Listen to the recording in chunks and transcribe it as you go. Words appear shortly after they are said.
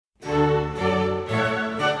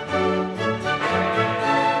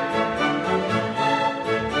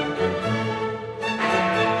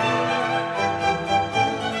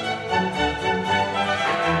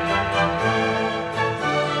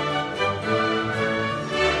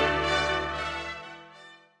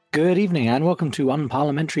Good evening and welcome to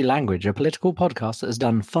Unparliamentary Language, a political podcast that has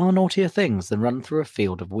done far naughtier things than run through a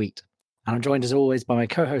field of wheat. And I'm joined as always by my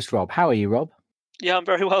co-host Rob. How are you, Rob? Yeah, I'm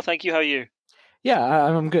very well, thank you. How are you? Yeah,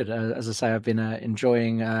 I'm good. As I say, I've been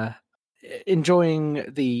enjoying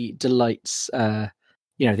the delights, the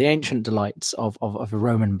ancient delights of a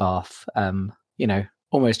Roman bath.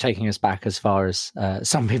 Almost taking us back as far as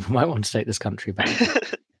some people might want to take this country back.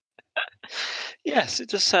 Yes, it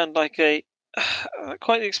does sound like a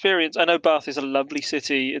quite an experience. I know Bath is a lovely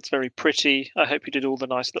city. It's very pretty. I hope you did all the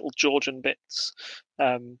nice little Georgian bits.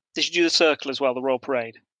 Did you do the circle as well, the Royal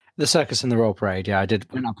Parade? The circus and the Royal Parade, yeah, I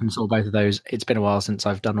went up and saw both of those. It's been a while since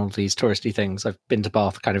I've done all these touristy things. I've been to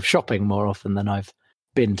Bath kind of shopping more often than I've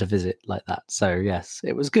been to visit like that. So yes,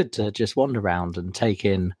 it was good to just wander around and take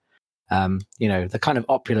in, the kind of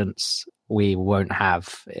opulence we won't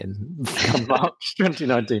have in March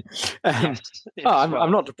 2019. Yes,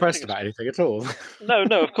 I'm not depressed about anything at all. No,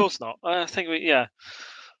 of course not. I think yeah.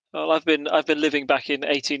 Well, I've been living back in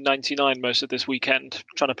 1899 most of this weekend,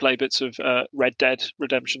 trying to play bits of Red Dead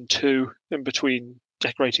Redemption 2 in between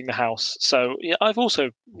decorating the house. So yeah, I've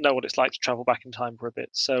also know what it's like to travel back in time for a bit.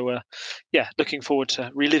 So yeah, looking forward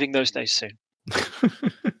to reliving those days soon.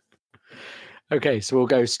 Okay, so we'll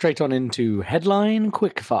go straight on into headline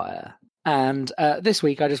quickfire. And this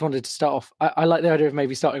week, I just wanted to start off. I like the idea of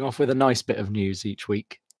maybe starting off with a nice bit of news each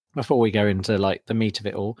week before we go into like the meat of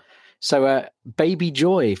it all. So, baby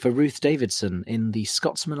joy for Ruth Davidson in The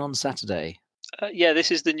Scotsman on Saturday. Yeah,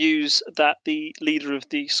 this is the news that the leader of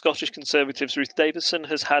the Scottish Conservatives, Ruth Davidson,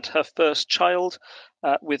 has had her first child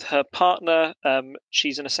with her partner.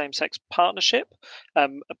 She's in a same-sex partnership,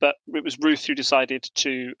 but it was Ruth who decided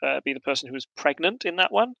to be the person who was pregnant in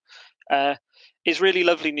that one. It's really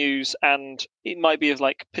lovely news, and it might be of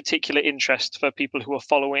like particular interest for people who are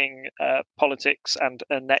following politics and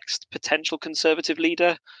a next potential Conservative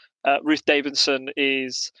leader. Ruth Davidson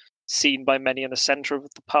is seen by many in the centre of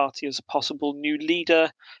the party as a possible new leader.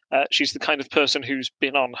 She's the kind of person who's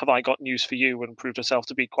been on Have I Got News for You and proved herself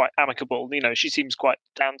to be quite amicable. You know, she seems quite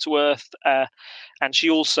down to earth, and she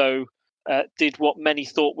also did what many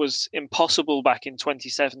thought was impossible back in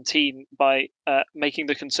 2017 by making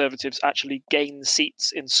the Conservatives actually gain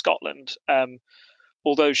seats in Scotland.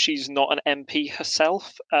 Although she's not an MP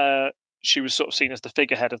herself, she was sort of seen as the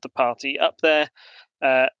figurehead of the party up there.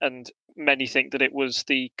 And many think that it was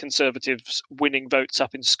the Conservatives winning votes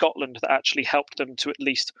up in Scotland that actually helped them to at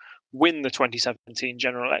least win the 2017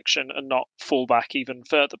 general election and not fall back even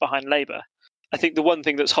further behind Labour. I think the one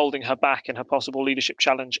thing that's holding her back in her possible leadership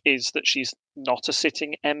challenge is that she's not a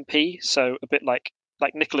sitting MP. So a bit like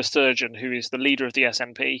Nicola Sturgeon, who is the leader of the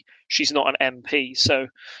SNP, she's not an MP. So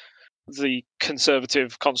the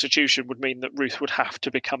Conservative constitution would mean that Ruth would have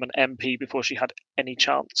to become an MP before she had any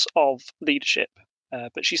chance of leadership.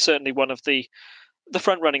 But she's certainly one of the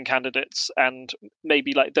front-running candidates, and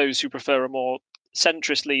maybe like those who prefer a more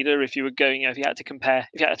centrist leader. If you were going, if you had to compare,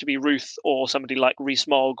 if you had to be Ruth or somebody like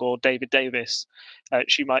Rees-Mogg or David Davis,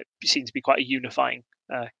 she might seem to be quite a unifying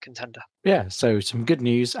contender. Yeah, so some good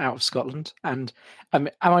news out of Scotland. And am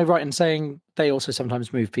I right in saying they also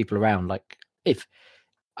sometimes move people around? Like,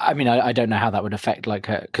 I don't know how that would affect like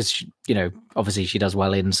her, because obviously she does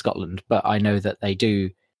well in Scotland, but I know that they do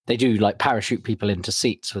like parachute people into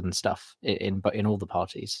seats and stuff in all the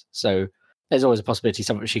parties. So there's always a possibility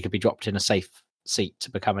she could be dropped in a safe seat to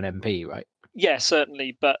become an MP, right? Yeah,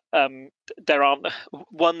 certainly, but there aren't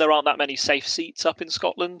that many safe seats up in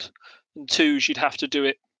Scotland, and two, she'd have to do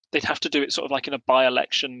it. They'd have to do it sort of like in a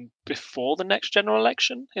by-election before the next general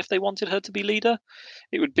election if they wanted her to be leader.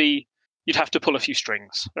 It would be you'd have to pull a few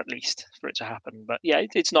strings at least for it to happen. But yeah,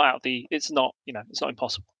 it's not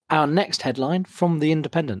impossible. Our next headline from The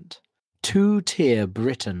Independent: two-tier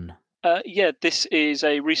Britain. Yeah, this is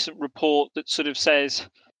a recent report that sort of says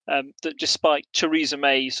that despite Theresa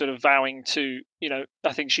May sort of vowing to,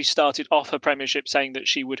 I think she started off her premiership saying that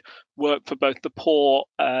she would work for both the poor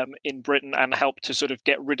in Britain and help to sort of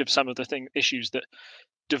get rid of some of the issues that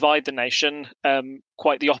divide the nation.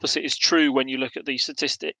 Quite the opposite is true when you look at the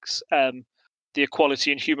statistics. The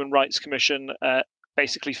Equality and Human Rights Commission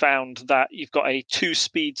basically found that you've got a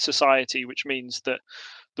two-speed society, which means that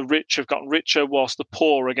the rich have gotten richer whilst the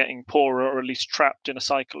poor are getting poorer, or at least trapped in a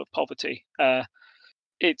cycle of poverty.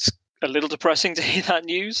 It's a little depressing to hear that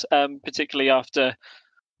news, particularly after,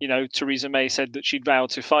 Theresa May said that she'd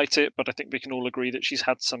vowed to fight it, but I think we can all agree that she's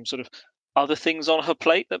had some sort of other things on her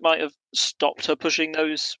plate that might have stopped her pushing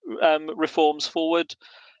those reforms forward.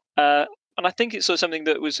 And I think it's sort of something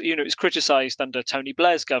that was, it was criticised under Tony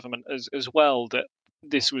Blair's government as well, that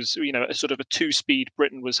this was, a sort of a two-speed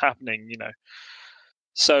Britain was happening,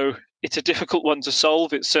 So it's a difficult one to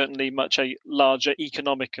solve. It's certainly much a larger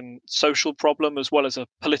economic and social problem as well as a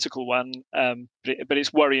political one. But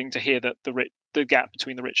it's worrying to hear that the gap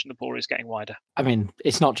between the rich and the poor is getting wider. I mean,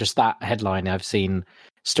 it's not just that headline. I've seen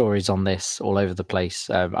stories on this all over the place.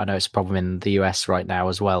 I know it's a problem in the US right now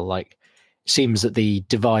as well. Like, it seems that the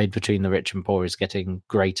divide between the rich and poor is getting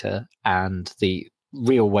greater, and the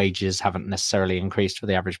real wages haven't necessarily increased for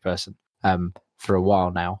the average person for a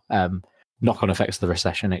while now. Knock-on effects of the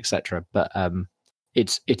recession, etc. But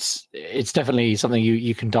it's definitely something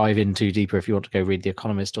you can dive into deeper if you want to go read The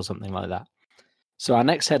Economist or something like that. So our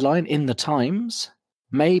next headline in the Times: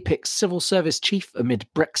 May picks civil service chief amid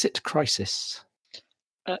Brexit crisis.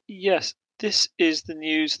 Yes, this is the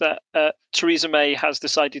news that Theresa May has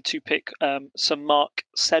decided to pick Sir Mark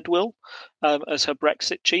Sedwill as her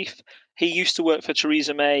Brexit chief. He used to work for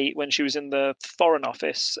Theresa May when she was in the Foreign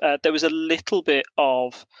Office. There was a little bit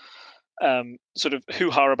of sort of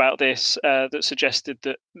hoo-ha about this that suggested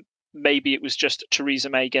that maybe it was just Theresa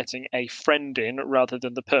May getting a friend in rather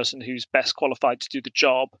than the person who's best qualified to do the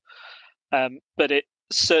job. But it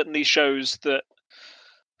certainly shows that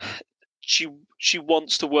she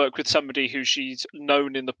wants to work with somebody who she's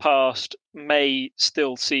known in the past. May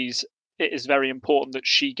still sees it is very important that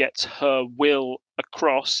she gets her will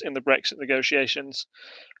across in the Brexit negotiations,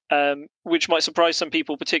 which might surprise some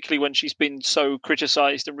people, particularly when she's been so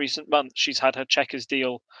criticised in recent months. She's had her Chequers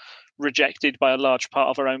deal rejected by a large part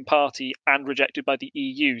of her own party and rejected by the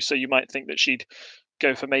EU. So you might think that she'd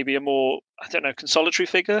go for maybe a more, I don't know, consolatory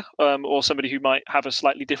figure, or somebody who might have a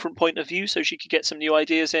slightly different point of view so she could get some new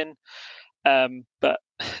ideas in. But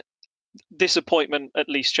this appointment at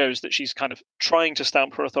least shows that she's kind of trying to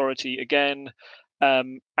stamp her authority again,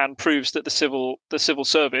 and proves that the civil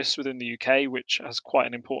service within the UK, which has quite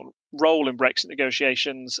an important role in Brexit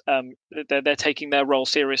negotiations, they're taking their role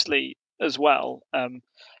seriously as well.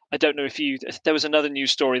 I don't know if there was another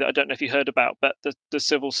news story that I don't know if you heard about, but the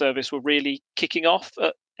civil service were really kicking off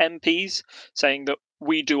at MPs, saying that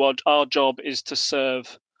we do our job is to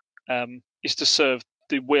serve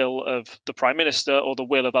the will of the Prime Minister or the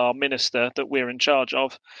will of our minister that we're in charge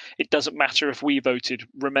of. It doesn't matter if we voted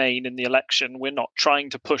Remain in the election. We're not trying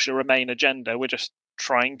to push a Remain agenda. We're just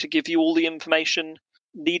trying to give you all the information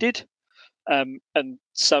needed. And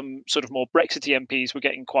some sort of more Brexity MPs were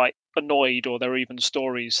getting quite annoyed, or there were even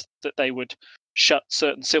stories that they would shut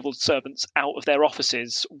certain civil servants out of their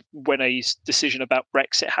offices when a decision about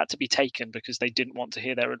Brexit had to be taken because they didn't want to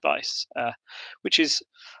hear their advice, which is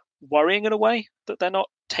worrying in a way, that they're not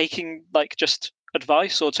taking just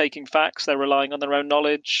advice or taking facts. They're relying on their own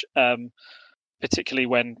knowledge, particularly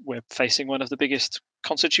when we're facing one of the biggest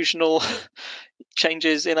constitutional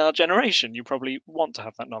changes in our generation. You probably want to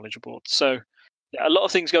have that knowledge aboard. So a lot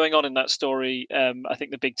of things going on in that story. I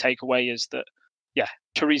think the big takeaway is that,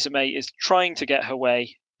 Theresa May is trying to get her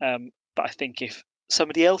way, but I think if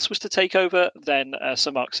somebody else was to take over, then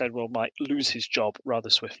Sir Mark Sedwill might lose his job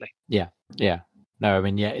rather swiftly. Yeah. No, I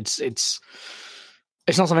mean, it's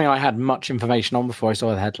not something I had much information on before I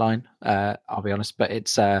saw the headline. I'll be honest, but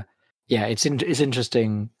it's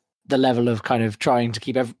interesting, the level of kind of trying to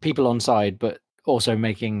keep people on side, but also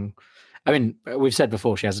making. I mean, we've said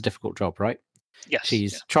before she has a difficult job, right? Yes,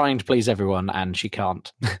 she's trying to please everyone, and she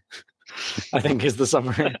can't. I think is the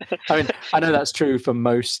summary. I mean, I know that's true for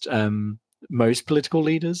most political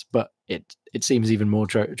leaders, but it seems even more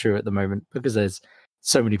true at the moment because there's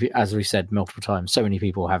so many people, as we said multiple times, so many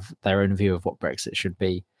people have their own view of what Brexit should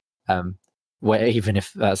be, where even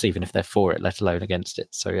if they're for it, let alone against it.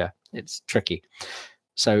 So yeah, it's tricky.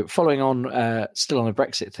 So following on, still on a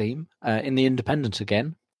Brexit theme, in The Independent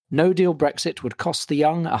again, no deal Brexit would cost the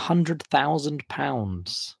young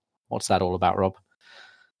 £100,000. What's that all about, Rob?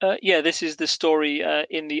 This is the story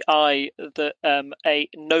in the Eye that a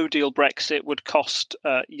no-deal Brexit would cost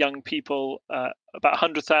young people about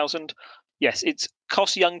 100,000. Yes, it's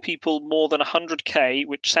cost young people more than 100k,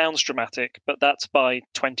 which sounds dramatic, but that's by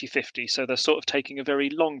 2050. So they're sort of taking a very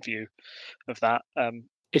long view of that.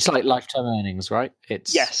 It's like lifetime earnings, right?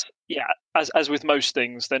 Yes, yeah. As with most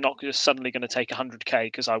things, they're not just suddenly going to take 100k,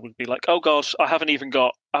 because I would be like, oh gosh, I haven't even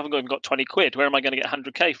got 20 quid. Where am I going to get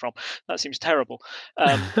 100k from? That seems terrible.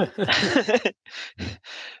 But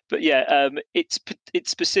yeah, it's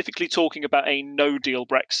specifically talking about a no-deal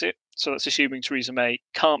Brexit. So that's assuming Theresa May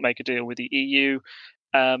can't make a deal with the EU.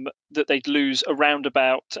 That they'd lose around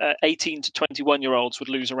about 18 to 21-year-olds would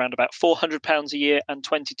lose around about £400 a year, and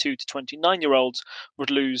 22 to 29-year-olds would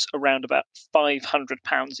lose around about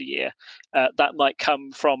 £500 a year. That might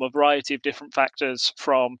come from a variety of different factors,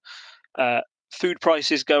 from food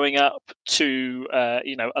prices going up to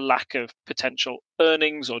a lack of potential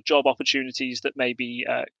earnings or job opportunities that may be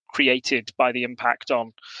created by the impact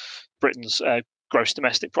on Britain's gross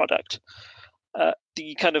domestic product.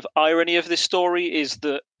 The kind of irony of this story is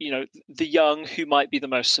that the young who might be the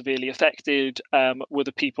most severely affected were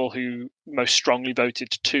the people who most strongly voted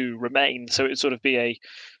to remain. So it'd sort of be a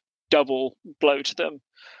double blow to them.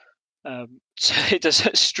 So it does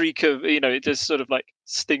a streak of, it does sort of like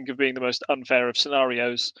stink of being the most unfair of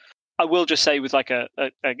scenarios. I will just say with like a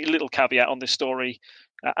little caveat on this story,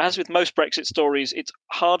 as with most Brexit stories, it's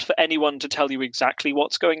hard for anyone to tell you exactly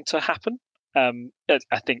what's going to happen.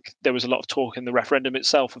 I think there was a lot of talk in the referendum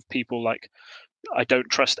itself of people like, I don't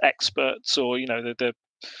trust experts, or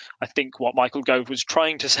I think what Michael Gove was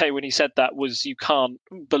trying to say when he said that was you can't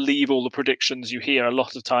believe all the predictions you hear. A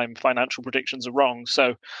lot of time financial predictions are wrong,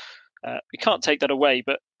 so we can't take that away.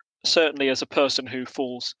 But certainly as a person who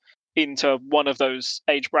falls into one of those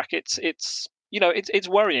age brackets, it's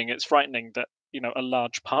worrying, it's frightening that a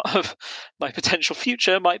large part of my potential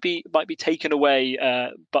future might be taken away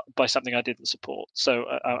by something I didn't support. So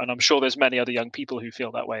and I'm sure there's many other young people who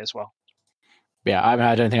feel that way as well. Yeah, I mean,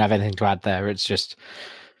 I don't think I have anything to add there. It's just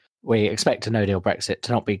we expect a no-deal Brexit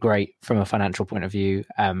to not be great from a financial point of view.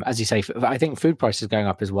 As you say, I think food prices going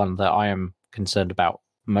up is one that I am concerned about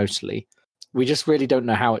mostly. We just really don't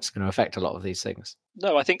know how it's going to affect a lot of these things.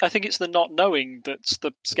 No, I think it's the not knowing that's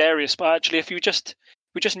the scariest. But actually, if we just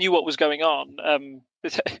knew what was going on,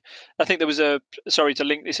 I think there was sorry to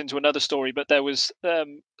link this into another story, but there was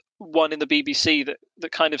one in the BBC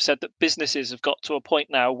that kind of said that businesses have got to a point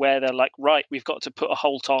now where they're like, right, we've got to put a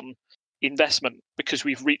halt on investment because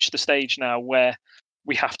we've reached the stage now where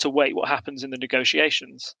we have to wait what happens in the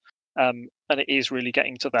negotiations. And it is really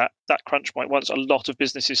getting to that crunch point. Once a lot of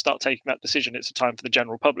businesses start taking that decision, it's a time for the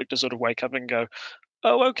general public to sort of wake up and go,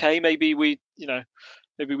 oh, okay, maybe we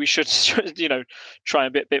should, try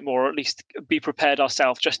a bit more, or at least be prepared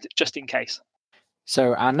ourselves just in case.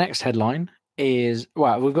 So our next headline is,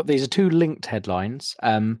 we've got, these are two linked headlines.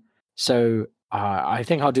 So I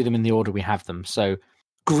think I'll do them in the order we have them. So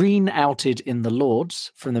Green outed in the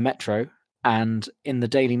Lords from the Metro, and in the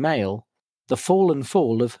Daily Mail, the fallen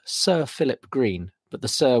fall of Sir Philip Green. But the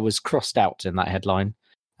Sir was crossed out in that headline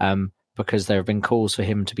because there have been calls for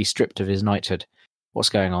him to be stripped of his knighthood. What's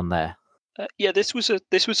going on there? This was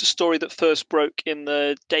a story that first broke in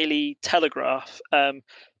the Daily Telegraph,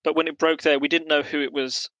 but when it broke there, we didn't know who it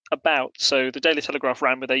was about. So the Daily Telegraph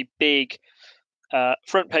ran with a big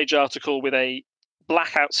front page article with a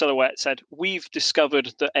blackout silhouette said, "We've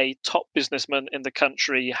discovered that a top businessman in the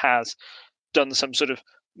country has done some sort of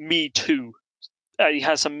Me Too. He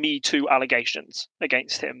has some Me Too allegations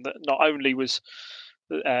against him. That not only was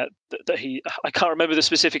that he, I can't remember the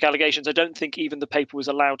specific allegations. I don't think even the paper was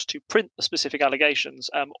allowed to print the specific allegations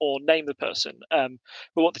or name the person. But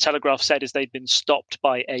what the Telegraph said is they'd been stopped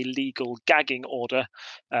by a legal gagging order,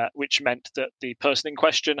 which meant that the person in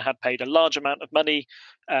question had paid a large amount of money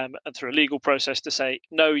and through a legal process to say,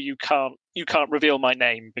 no, you can't reveal my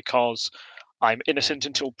name because I'm innocent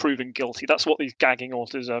until proven guilty. That's what these gagging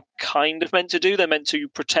orders are kind of meant to do. They're meant to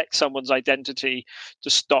protect someone's identity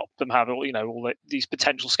to stop them having, all these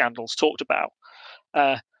potential scandals talked about.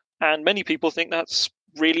 And many people think that's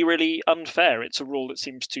really, really unfair. It's a rule that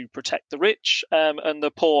seems to protect the rich, and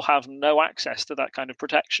the poor have no access to that kind of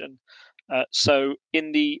protection. So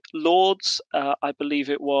in the Lords, I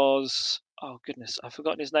believe it was, oh goodness, I've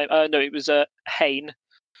forgotten his name. No, it was Hayne.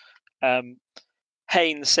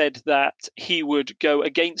 Hayne said that he would go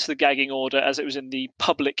against the gagging order as it was in the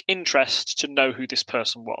public interest to know who this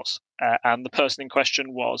person was. And the person in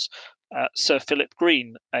question was Sir Philip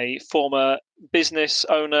Green, a former business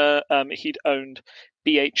owner. He'd owned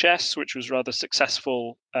BHS, which was a rather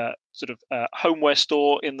successful homeware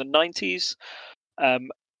store in the 90s.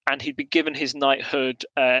 And he'd been given his knighthood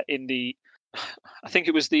in the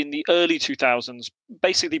early 2000s,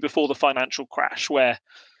 basically before the financial crash, where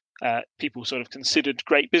people sort of considered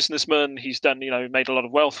great businessman. He's done, made a lot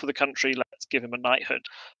of wealth for the country. Let's give him a knighthood.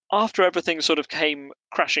 After everything sort of came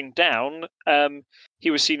crashing down,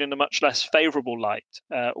 he was seen in a much less favourable light.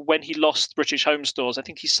 When he lost British Home Stores, I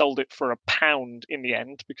think he sold it for £1 in the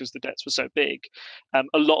end because the debts were so big.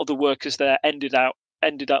 A lot of the workers there ended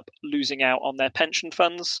up losing out on their pension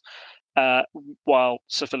funds. While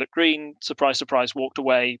Sir Philip Green, surprise, surprise, walked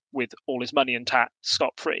away with all his money intact,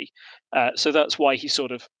 scot-free. So that's why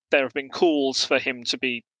there have been calls for him to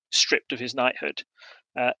be stripped of his knighthood.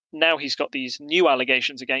 Now he's got these new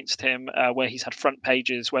allegations against him, where he's had front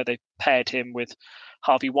pages where they paired him with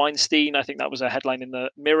Harvey Weinstein. I think that was a headline in the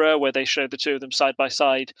Mirror where they showed the two of them side by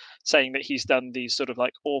side, saying that he's done these sort of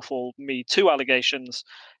like awful Me Too allegations.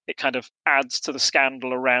 It kind of adds to the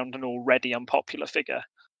scandal around an already unpopular figure.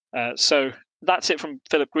 So that's it from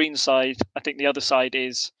Philip Green's side. I think the other side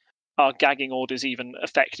is, are gagging orders even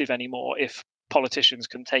effective anymore if politicians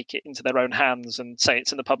can take it into their own hands and say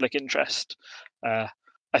it's in the public interest?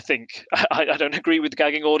 I think I don't agree with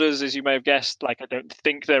gagging orders, as you may have guessed. Like, I don't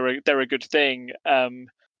think they're a good thing.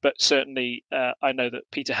 But certainly, I know that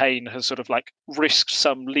Peter Hain has sort of like risked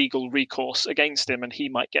some legal recourse against him, and he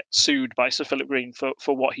might get sued by Sir Philip Green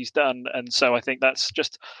for what he's done. And so I think that's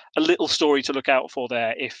just a little story to look out for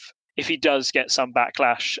there. If he does get some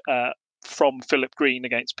backlash from Philip Green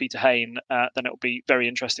against Peter Hain, then it'll be very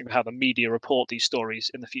interesting how the media report these stories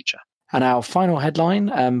in the future. And our final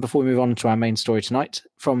headline, before we move on to our main story tonight,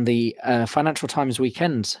 from the Financial Times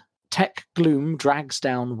weekend: tech gloom drags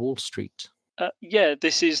down Wall Street. Yeah,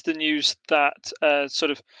 this is the news that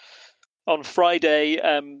sort of on Friday,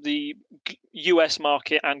 the US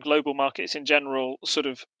market and global markets in general sort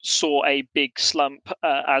of saw a big slump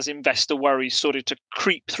as investor worries started to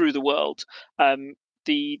creep through the world.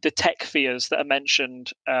 The tech fears that are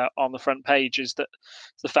mentioned on the front page is that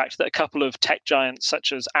the fact that a couple of tech giants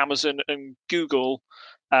such as Amazon and Google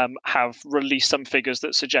have released some figures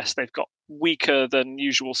that suggest they've got weaker than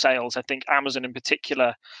usual sales. I think Amazon in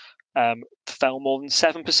particular fell more than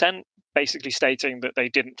 7%, basically stating that they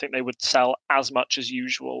didn't think they would sell as much as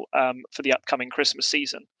usual for the upcoming Christmas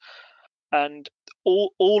season. And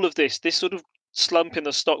all of this sort of slump in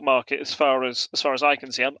the stock market, as far as I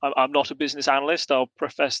can see, I'm not a business analyst. I'll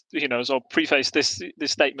preface this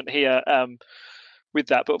statement here with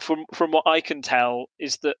that. But from what I can tell,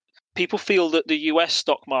 is that people feel that the US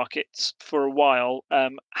stock markets for a while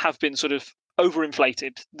have been sort of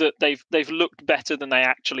overinflated, that they've looked better than they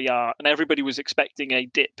actually are, and everybody was expecting a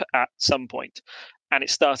dip at some point, and it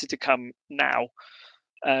started to come now.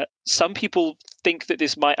 Some people think that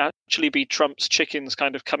this might actually be Trump's chickens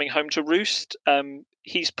kind of coming home to roost.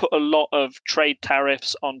 He's put a lot of trade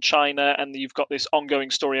tariffs on China, and you've got this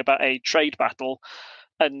ongoing story about a trade battle.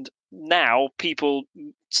 And now people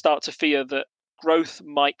start to fear that growth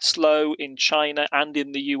might slow in China and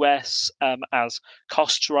in the US as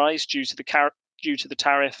costs rise due to the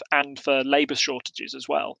tariff and for labor shortages as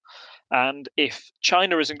well. And if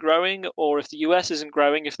China isn't growing, or if the US isn't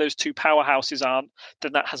growing, if those two powerhouses aren't,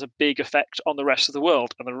 then that has a big effect on the rest of the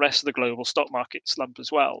world and the rest of the global stock market slump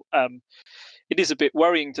as well. It is a bit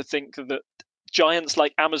worrying to think that giants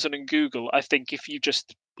like Amazon and Google, I think if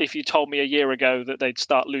you told me a year ago that they'd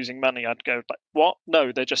start losing money, I'd go like, what?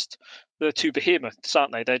 No, they're two behemoths,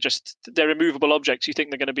 aren't they? They're immovable objects. You think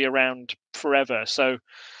they're going to be around forever. So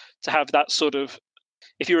to have that sort of,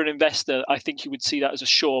 if you're an investor, I think you would see that as a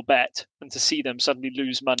sure bet, and to see them suddenly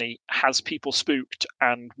lose money has people spooked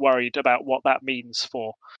and worried about what that means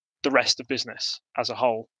for the rest of business as a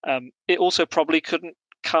whole. It also probably couldn't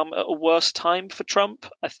come at a worse time for Trump.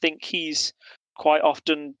 I think he's quite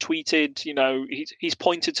often tweeted, he's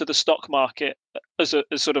pointed to the stock market as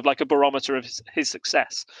sort of like a barometer of his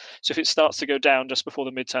success. So if it starts to go down just before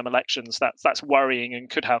the midterm elections, that's worrying and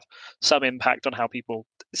could have some impact on how people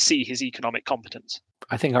see his economic competence.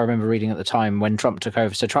 I think I remember reading at the time when Trump took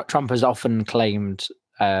over. So Trump has often claimed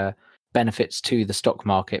benefits to the stock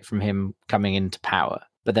market from him coming into power.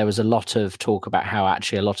 But there was a lot of talk about how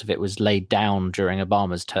actually a lot of it was laid down during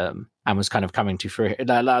Obama's term and was kind of coming to fruition.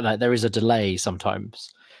 There is a delay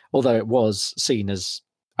sometimes, although it was seen as,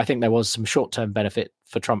 I think there was some short-term benefit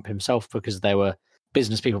for Trump himself, because there were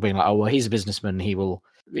business people being like, oh, well, he's a businessman. He will,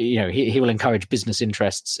 he will encourage business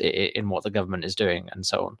interests in what the government is doing and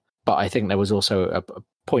so on. But I think there was also a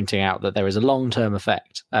pointing out that there is a long-term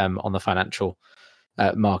effect on the financial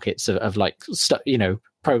markets of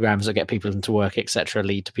programs that get people into work, etc.,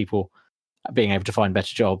 lead to people being able to find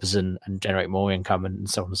better jobs and generate more income and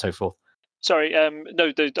so on and so forth. Sorry,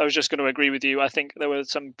 no, I was just going to agree with you. I think there were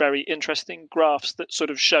some very interesting graphs that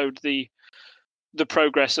sort of showed the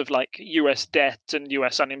progress of like US debt and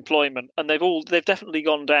US unemployment, and they've definitely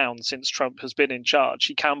gone down since Trump has been in charge.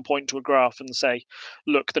 He can point to a graph and say,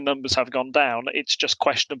 look, the numbers have gone down. It's just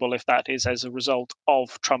questionable if that is as a result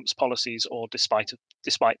of Trump's policies or despite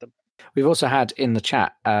them. We've also had in the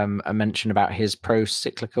chat a mention about his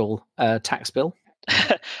pro-cyclical tax bill.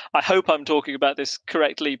 I hope I'm talking about this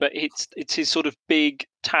correctly, but it's his sort of big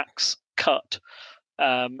tax cut,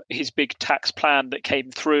 his big tax plan that came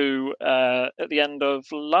through at the end of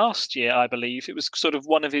last year, I believe. It was sort of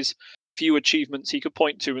one of his few achievements he could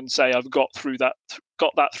point to and say, I've got through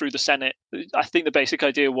got that through the Senate. I think the basic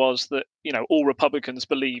idea was that, all Republicans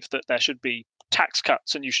believe that there should be tax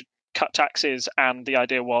cuts and you should cut taxes. And the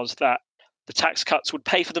idea was that the tax cuts would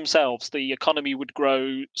pay for themselves. The economy would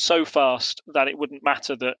grow so fast that it wouldn't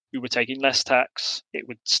matter that we were taking less tax. It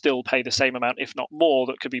would still pay the same amount, if not more,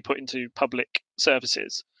 that could be put into public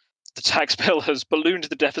services. The tax bill has ballooned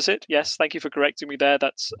the deficit. Yes, thank you for correcting me there.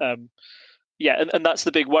 That's and that's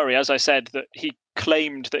the big worry. As I said, that he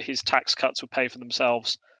claimed that his tax cuts would pay for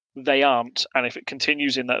themselves. They aren't, and if it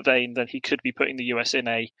continues in that vein, then he could be putting the US in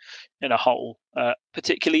a hole.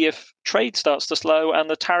 Particularly if trade starts to slow and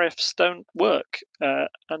the tariffs don't work, and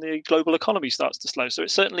the global economy starts to slow. So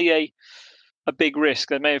it's certainly a big risk.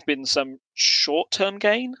 There may have been some short-term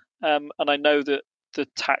gain, and I know that the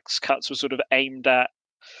tax cuts were sort of aimed at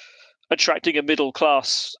attracting a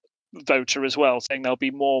middle-class voter as well, saying there'll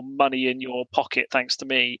be more money in your pocket thanks to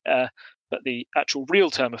me. But the actual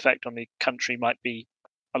real-term effect on the country might be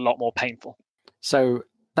a lot more painful. So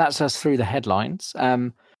that's us through the headlines.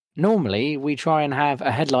 Normally, we try and have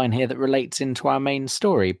a headline here that relates into our main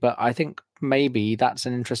story, but I think maybe that's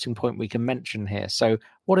an interesting point we can mention here. So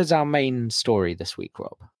what is our main story this week,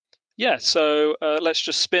 Rob? Yeah, so let's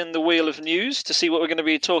just spin the wheel of news to see what we're going to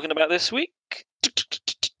be talking about this week.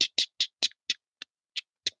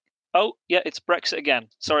 Oh, yeah, it's Brexit again.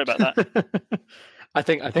 Sorry about that. I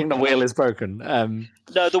think the wheel is broken.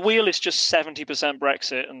 No, the wheel is just 70%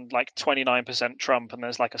 Brexit and like 29% Trump, and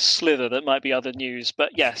there's like a slither that might be other news.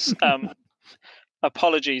 But yes,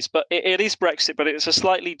 apologies, but it is Brexit, but it's a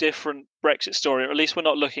slightly different Brexit story, or at least we're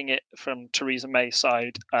not looking at it from Theresa May's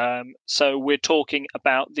side. So we're talking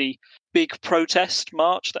about the big protest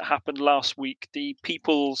march that happened last week, the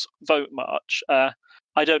People's Vote March.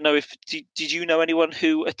 I don't know if did you know anyone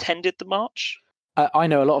who attended the march? I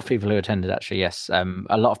know a lot of people who attended, actually, yes.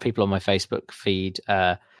 A lot of people on my Facebook feed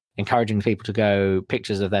encouraging people to go,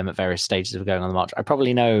 pictures of them at various stages of going on the march. I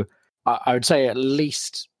probably know, I would say at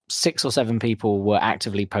least 6 or 7 people were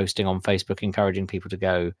actively posting on Facebook, encouraging people to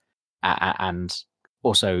go, and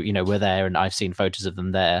also, were there, and I've seen photos of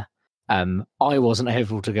them there. I wasn't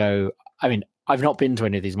able to go. I mean, I've not been to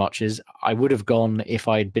any of these marches. I would have gone if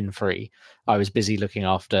I'd been free. I was busy looking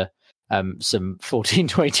after some 14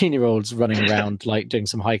 to 18-year-olds running around, like doing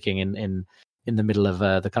some hiking in the middle of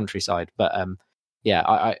the countryside. But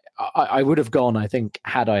I would have gone, I think,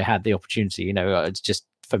 had I had the opportunity. It's just,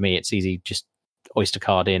 for me, it's easy, just Oyster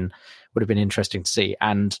card in. Would have been interesting to see.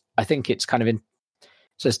 And I think it's kind of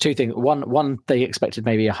so there's two things. One, they expected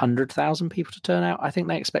maybe 100,000 people to turn out. I think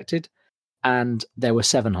they expected, and there were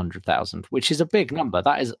 700,000, which is a big number.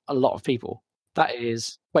 That is a lot of people. That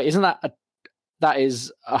is, wait, isn't that that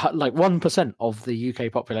is like 1% of the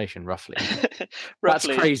UK population, roughly. That's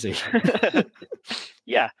crazy.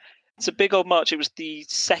 Yeah, it's a big old march. It was the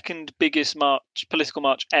second biggest political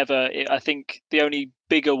march ever. I think the only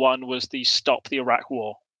bigger one was the Stop the Iraq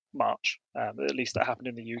War march. At least that happened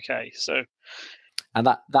in the UK. So, and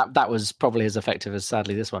that was probably as effective as,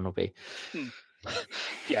 sadly, this one will be.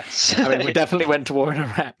 Yes. I mean, we definitely went to war in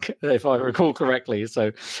Iraq, if I recall correctly.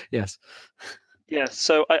 So, yes. Yeah,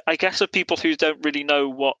 so I guess for people who don't really know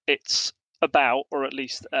what it's about, or at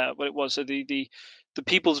least what it was, so the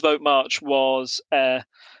People's Vote March was a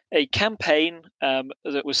campaign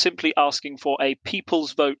that was simply asking for a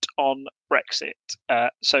people's vote on Brexit.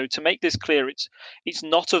 So to make this clear, it's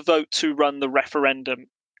not a vote to run the referendum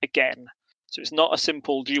again. So it's not a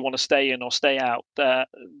simple, do you want to stay in or stay out?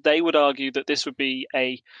 They would argue that this would be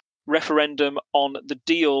a referendum on the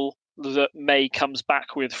deal that May comes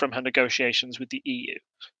back with from her negotiations with the EU.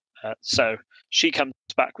 So she comes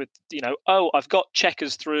back with, I've got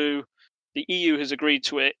checkers through, the EU has agreed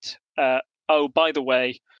to it. Oh, by the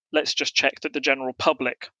way, let's just check that the general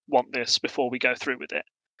public want this before we go through with it.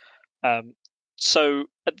 So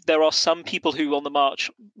there are some people who on the march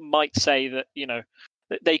might say that,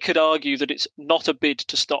 they could argue that it's not a bid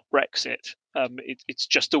to stop Brexit. It's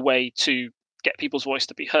just a way to get people's voice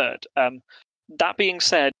to be heard. That being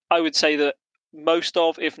said, I would say that most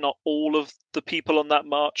of, if not all of the people on that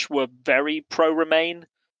march were very pro-Remain,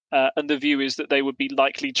 and the view is that they would be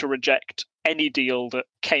likely to reject any deal that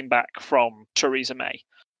came back from Theresa May,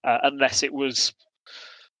 unless it was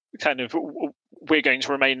kind of, we're going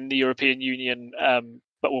to remain in the European Union,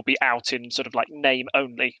 but we'll be out in sort of like name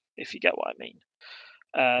only, if you get what I mean.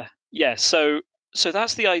 So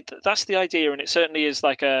that's the idea, and it certainly is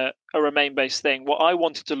like a Remain-based thing. What I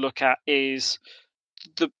wanted to look at is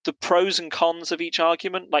the pros and cons of each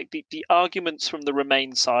argument, like the arguments from the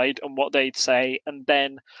Remain side and what they'd say, and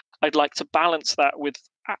then I'd like to balance that with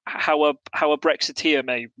how a Brexiteer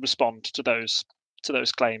may respond to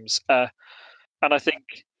those claims. And I think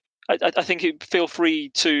I think feel free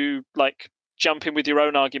to like jump in with your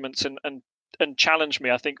own arguments and challenge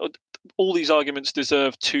me. I think all these arguments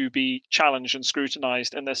deserve to be challenged and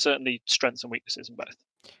scrutinized, and there's certainly strengths and weaknesses in both.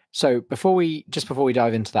 So before we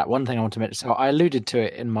dive into that, one thing I want to mention, so I alluded to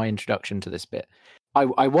it in my introduction to this bit.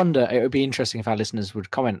 I wonder, it would be interesting if our listeners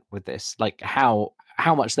would comment with this, like how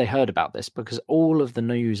much they heard about this, because all of the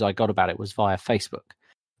news I got about it was via Facebook.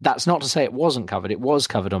 That's not to say it wasn't covered. It was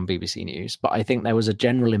covered on BBC News, but I think there was a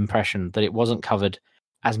general impression that it wasn't covered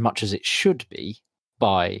as much as it should be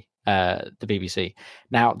by the BBC.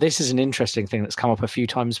 Now, this is an interesting thing that's come up a few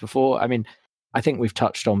times before. I mean, I think we've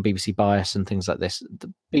touched on BBC bias and things like this.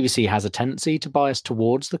 The BBC has a tendency to bias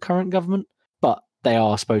towards the current government, but they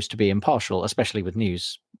are supposed to be impartial, especially with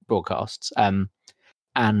news broadcasts.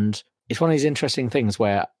 And it's one of these interesting things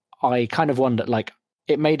where I kind of wonder, like,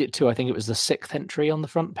 it made it to, I think it was the 6th entry on the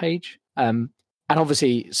front page. And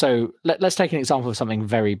obviously, so let's take an example of something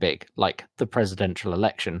very big, like the presidential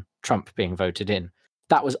election, Trump being voted in.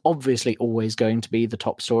 That was obviously always going to be the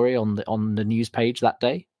top story on the news page that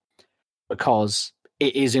day, because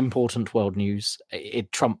it is important world news.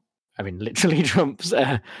 Literally trumps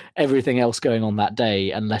everything else going on that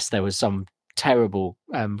day, unless there was some terrible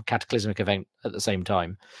cataclysmic event at the same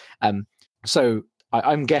time. So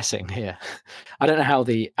I'm guessing here. I don't know how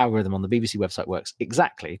the algorithm on the BBC website works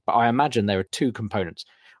exactly, but I imagine there are two components.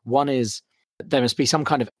 One is there must be some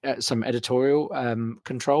kind of some editorial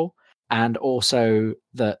control, and also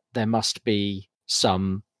that there must be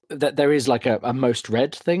some that there is like a most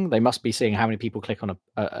read thing. They must be seeing how many people click on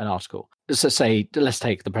an article. So say, let's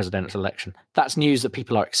take the presidential election. That's news that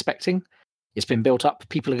people are expecting. It's been built up.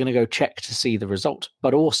 People are going to go check to see the result,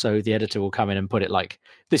 but also the editor will come in and put it like,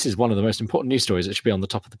 this is one of the most important news stories. It should be on the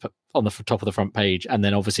top of the front page, and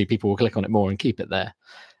then obviously people will click on it more and keep it there.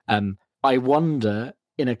 I wonder,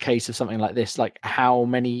 in a case of something like this, like how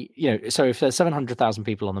many, so if there's 700,000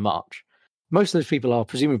 people on the march, most of those people are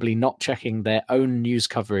presumably not checking their own news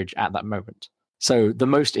coverage at that moment. So the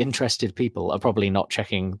most interested people are probably not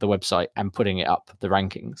checking the website and putting it up the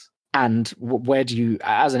rankings. And where do you,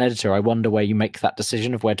 as an editor, I wonder where you make that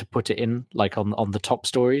decision of where to put it in, like on the top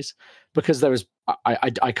stories, because there was,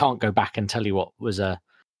 I can't go back and tell you what was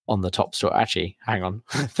on the top story. Actually, hang on,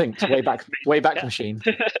 think Wayback machine.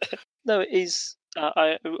 No, it is.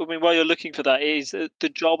 I mean, while you're looking for that, is the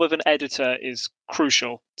job of an editor is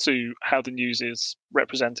crucial to how the news is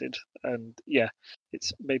represented, and yeah,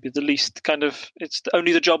 it's maybe the least kind of. It's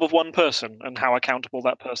only the job of one person, and how accountable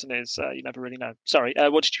that person is, you never really know. Sorry,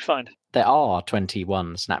 what did you find? There are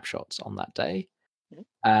 21 snapshots on that day.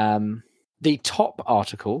 Mm-hmm. The top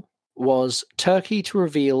article was Turkey to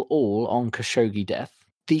reveal all on Khashoggi death.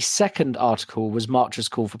 The second article was Marchers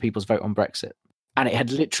call for people's vote on Brexit. And it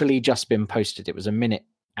had literally just been posted. It was a minute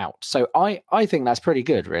out. So I think that's pretty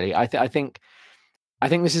good, really. I think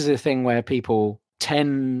this is a thing where people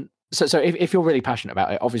tend. So if you're really passionate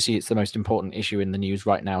about it, obviously it's the most important issue in the news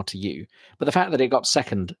right now to you. But the fact that it got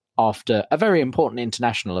second after a very important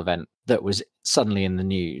international event that was suddenly in the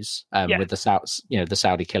news with the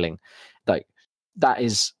Saudi killing, like that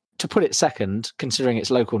is, to put it second, considering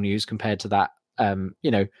it's local news compared to that.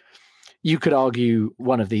 You could argue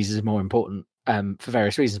one of these is more important. For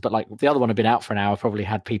various reasons, but like the other one had been out for an hour, probably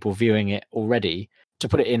had people viewing it already. To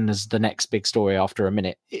put it in as the next big story after a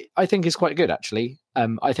minute, I think is quite good, actually.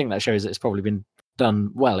 I think that shows that it's probably been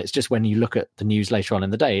done well. It's just when you look at the news later on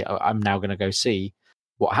in the day, I'm now going to go see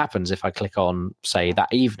what happens if I click on, say,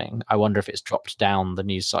 that evening. I wonder if it's dropped down the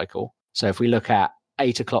news cycle. So if we look at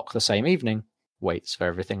 8 o'clock the same evening, waits for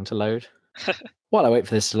everything to load. While I wait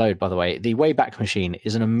for this to load, by the way, the Wayback machine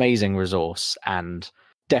is an amazing resource and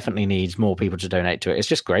definitely needs more people to donate to it. It's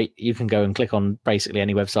just great. You can go and click on basically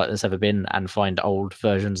any website that's ever been and find old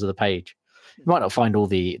versions of the page. You might not find all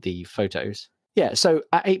the photos. Yeah, so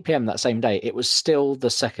at 8 p.m. that same day, it was still the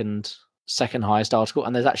second highest article,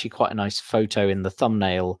 and there's actually quite a nice photo in the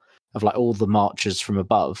thumbnail of like all the marchers from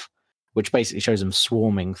above, which basically shows them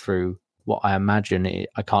swarming through what I imagine,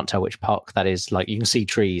 I can't tell which park that is. Like you can see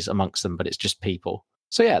trees amongst them, but it's just people.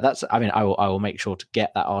 So yeah, I will make sure to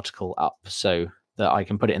get that article up so that I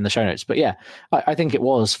can put it in the show notes. But yeah, I think it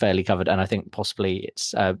was fairly covered, and I think possibly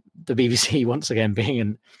it's the BBC once again being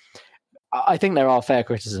in. I think there are fair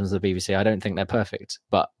criticisms of the BBC. I don't think they're perfect,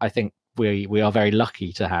 but I think we are very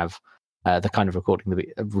lucky to have the kind of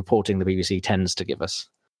reporting the BBC tends to give us.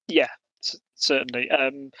 Yeah, certainly.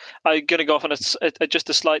 I'm going to go off on just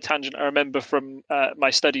a slight tangent. I remember from my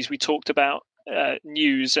studies we talked about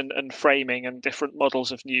news and framing and different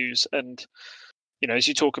models of news, and as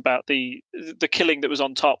you talk about the killing that was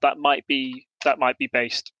on top, that might be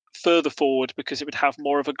based further forward because it would have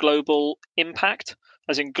more of a global impact,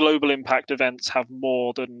 as in global impact events have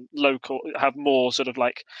more sort of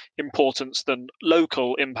like importance than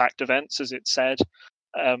local impact events, as it said.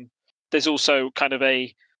 There's also kind of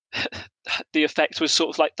the effect was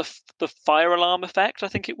sort of like the fire alarm effect, I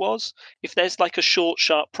think it was. If there's like a short,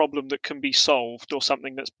 sharp problem that can be solved or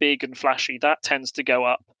something that's big and flashy, that tends to go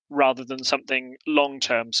up rather than something long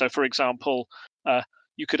term. So, for example,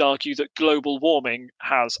 you could argue that global warming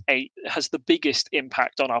has the biggest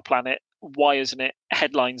impact on our planet. Why isn't it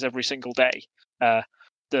headlines every single day?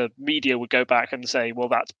 The media would go back and say, well,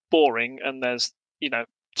 that's boring, and there's,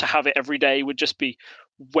 to have it every day would just be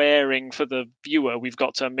wearing for the viewer. We've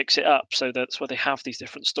got to mix it up, so that's why they have these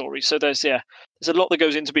different stories. So there's a lot that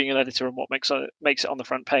goes into being an editor and what makes it on the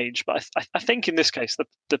front page. But I think in this case,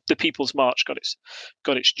 the People's March got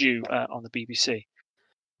its due on the BBC.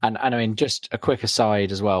 And I mean, just a quick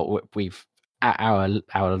aside as well. We've our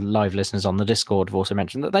live listeners on the Discord have also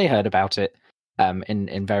mentioned that they heard about it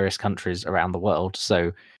in various countries around the world.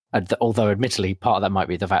 So, although admittedly, part of that might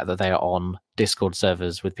be the fact that they are on Discord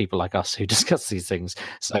servers with people like us who discuss these things.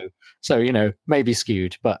 So maybe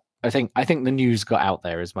skewed, but I think the news got out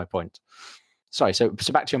there is my point. Sorry, so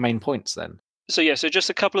back to your main points then. So just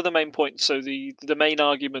a couple of the main points. So the main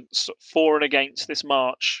arguments for and against this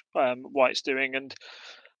march, why it's doing, and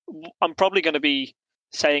I'm probably going to be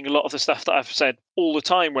saying a lot of the stuff that I've said all the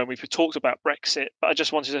time when we've talked about Brexit, but I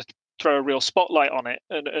just wanted to throw a real spotlight on it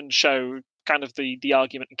and show kind of the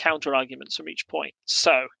argument and counter arguments from each point.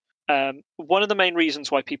 So one of the main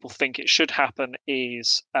reasons why people think it should happen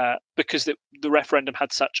is because the referendum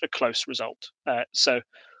had such a close result. So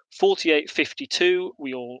 48-52,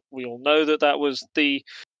 we all know that was the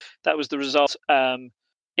result.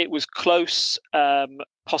 It was close,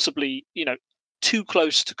 possibly too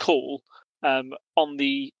close to call on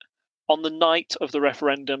the night of the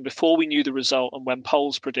referendum, before we knew the result, and when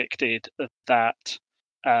polls predicted that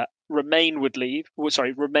Remain would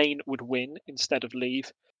win instead of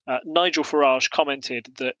Leave. Nigel Farage commented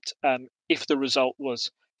that if the result was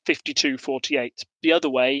 52-48 the other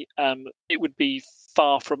way, it would be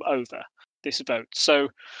far from over, this vote. So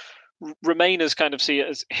Remainers kind of see it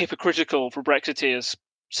as hypocritical for Brexiteers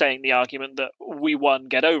saying the argument that we won,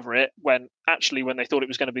 get over it, when actually when they thought it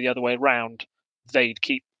was going to be the other way around, they'd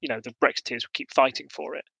keep, the Brexiteers would keep fighting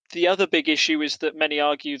for it. The other big issue is that many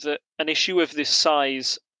argue that an issue of this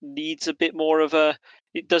size needs a bit more of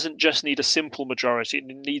it doesn't just need a simple majority, it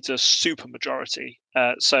needs a super majority.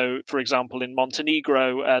 So, for example, in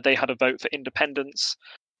Montenegro, they had a vote for independence,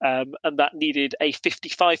 and that needed a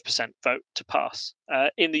 55% vote to pass.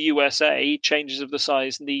 In the USA, changes of the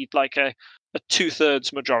size need like a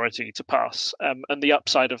 2/3 majority to pass. And the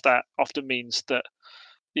upside of that often means that,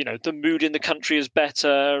 the mood in the country is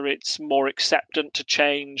better, it's more acceptant to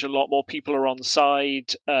change, a lot more people are on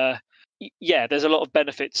side. There's a lot of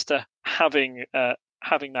benefits to having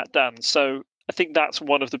that done. So I think that's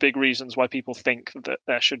one of the big reasons why people think that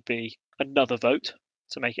there should be another vote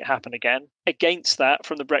to make it happen again. Against that,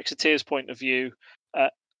 from the Brexiteers' point of view,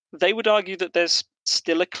 they would argue that there's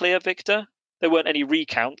still a clear victor. There weren't any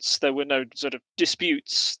recounts. There were no sort of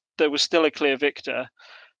disputes. There was still a clear victor.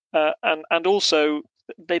 And also,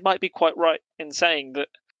 they might be quite right in saying that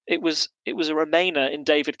it was a Remainer in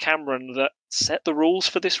David Cameron that set the rules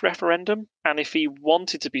for this referendum. And if he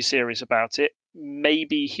wanted to be serious about it,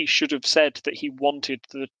 maybe he should have said that he wanted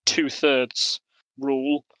the 2/3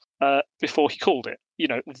 rule before he called it.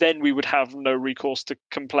 Then we would have no recourse to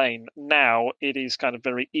complain. Now it is kind of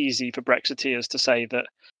very easy for Brexiteers to say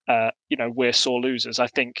that, we're sore losers. I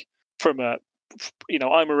think I'm a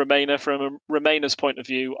Remainer. From a Remainer's point of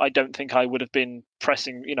view, I don't think I would have been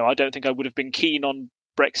pressing, I don't think I would have been keen on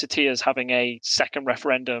Brexiteers having a second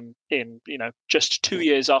referendum in, just 2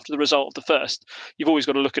 years after the result of the first. You've always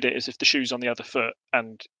got to look at it as if the shoe's on the other foot.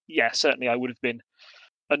 And yeah, certainly I would have been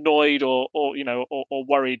annoyed or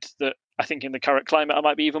worried that, I think in the current climate, I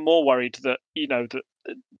might be even more worried that, that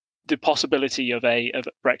the possibility of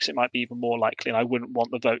Brexit might be even more likely. And I wouldn't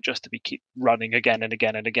want the vote just to keep running again and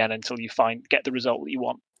again and again until you get the result that you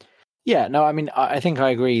want. Yeah, no, I mean, I think I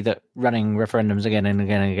agree that running referendums again and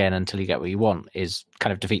again and again until you get what you want is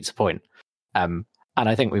kind of defeats the point. And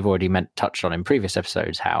I think we've already touched on in previous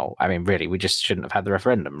episodes how, I mean, really, we just shouldn't have had the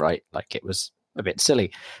referendum, right? Like, it was a bit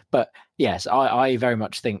silly. But yes, I very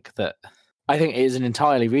much think that, I think it is an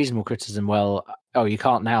entirely reasonable criticism. Well, you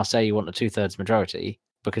can't now say you want a 2/3 majority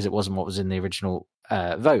because it wasn't what was in the original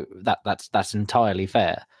vote. That's entirely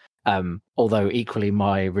fair. Although equally,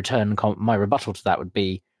 my rebuttal to that would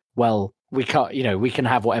be, well, we can't, we can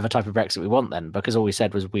have whatever type of Brexit we want then, because all we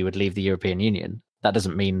said was we would leave the European Union. That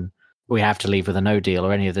doesn't mean we have to leave with a no deal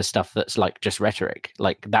or any of this stuff that's like just rhetoric.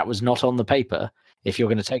 Like, that was not on the paper. if you're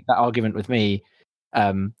going to take that argument with me,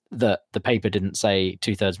 that the paper didn't say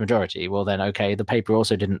 2/3 majority, well then okay, the paper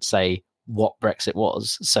also didn't say what Brexit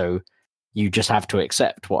was, so you just have to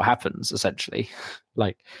accept what happens essentially.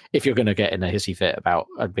 Like if you're going to get in a hissy fit about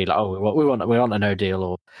and be like, oh, we want a no deal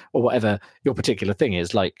or whatever your particular thing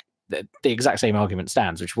is, like the exact same argument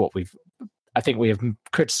stands, which I think we have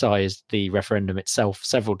criticized the referendum itself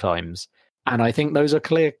several times. And I think those are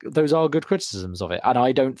good criticisms of it. And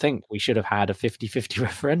I don't think we should have had a 50-50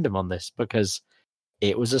 referendum on this because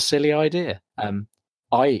it was a silly idea. The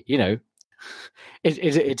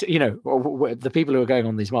people who are going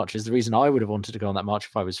on these marches, the reason I would have wanted to go on that march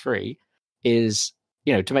if I was free is,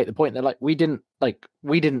 to make the point that we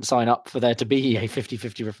didn't sign up for there to be a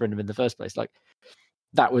 50-50 referendum in the first place. Like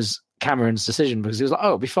that was Cameron's decision because he was like, oh,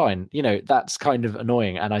 it'll be fine. That's kind of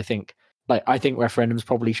annoying. And I think referendums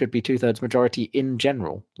probably should be 2/3 majority in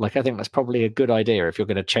general. Like, I think that's probably a good idea if you're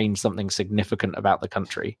going to change something significant about the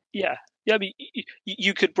country. Yeah. I mean,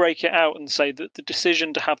 you could break it out and say that the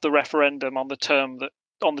decision to have the referendum on the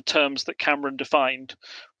terms that Cameron defined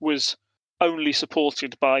was only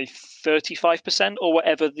supported by 35% or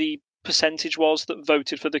whatever the percentage was that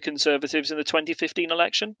voted for the Conservatives in the 2015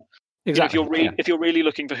 election. Exactly. If you're really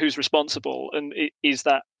looking for who's responsible, and is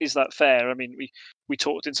that fair? I mean, we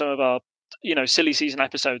talked in some of our silly season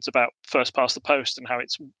episodes about first past the post and how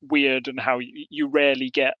it's weird and how you rarely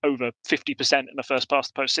get over 50% in a first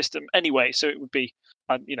past the post system anyway. So it would be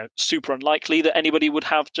super unlikely that anybody would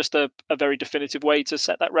have just a very definitive way to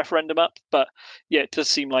set that referendum up. But yeah, it does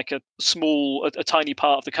seem like a tiny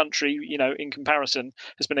part of the country, in comparison,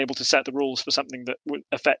 has been able to set the rules for something that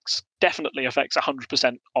definitely affects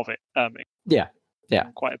 100% of it. Yeah.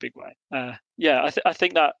 In quite a big way. I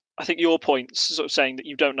think your point, sort of saying that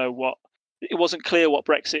you don't know it wasn't clear what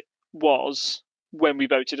Brexit was when we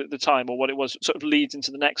voted at the time, or what it was, sort of leads into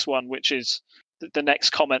the next one, which is the next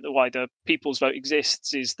comment that why the people's vote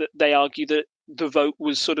exists, is that they argue that the vote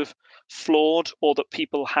was sort of flawed, or that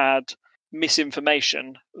people had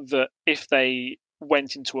misinformation that if they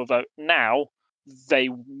went into a vote now, they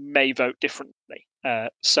may vote differently.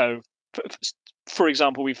 So, for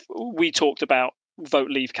example, we talked about Vote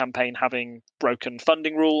Leave campaign having broken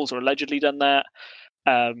funding rules or allegedly done that.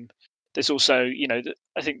 There's also,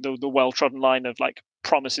 I think the well-trodden line of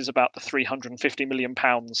promises about the £350 million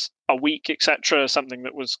a week, etc. Something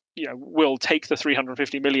that was, we'll take the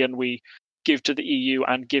 350 million we give to the EU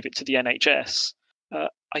and give it to the NHS.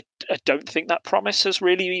 I don't think that promise has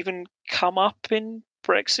really even come up in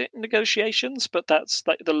Brexit negotiations, but that's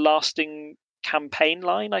the lasting campaign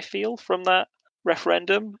line, I feel, from that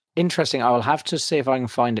referendum. Interesting. I will have to see if I can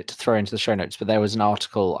find it to throw into the show notes, but there was an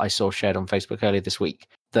article I saw shared on Facebook earlier this week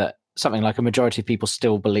that something like a majority of people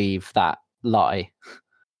still believe that lie.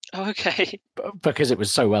 Oh, okay. Because it was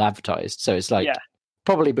so well advertised. So it's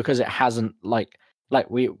probably because it hasn't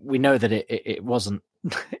we know that it wasn't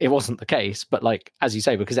it wasn't the case, but as you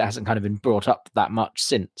say, because it hasn't kind of been brought up that much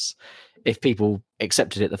since, if people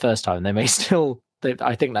accepted it the first time, they may still.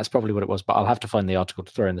 I think that's probably what it was, but I'll have to find the article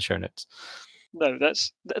to throw in the show notes. No,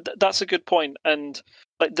 that's a good point. And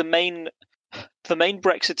the main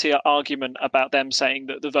Brexiteer argument about them saying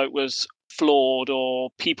that the vote was flawed or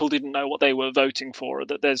people didn't know what they were voting for, or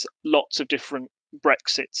that there's lots of different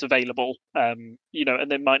Brexits available, and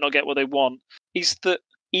they might not get what they want, is that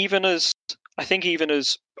even as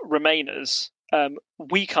Remainers,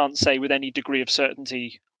 we can't say with any degree of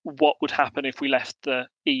certainty what would happen if we left the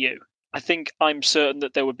EU. I think I'm certain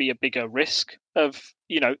that there would be a bigger risk of,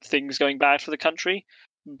 things going bad for the country,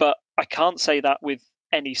 but I can't say that with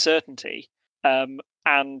any certainty. And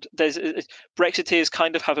Brexiteers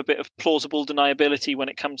kind of have a bit of plausible deniability when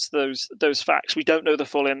it comes to those facts. We don't know the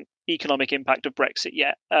full economic impact of Brexit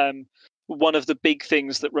yet. One of the big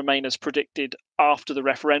things that Remainers predicted after the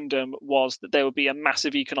referendum was that there would be a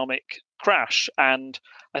massive economic crash, and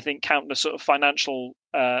I think countless sort of financial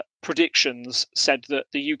predictions said that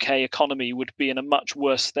the UK economy would be in a much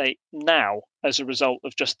worse state now as a result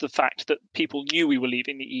of just the fact that people knew we were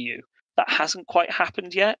leaving the EU. That hasn't quite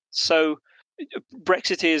happened yet, so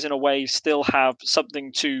Brexiteers in a way still have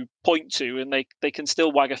something to point to, and they can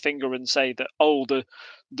still wag a finger and say that, oh, the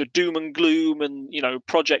doom and gloom and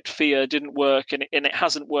Project Fear didn't work, and it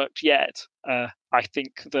hasn't worked yet. I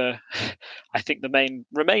think the main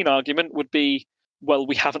Remain argument would be, well,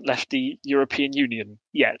 we haven't left the European Union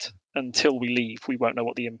yet. Until we leave, we won't know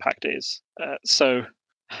what the impact is. So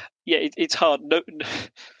yeah, it's hard. No,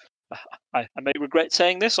 I may regret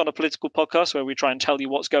saying this on a political podcast where we try and tell you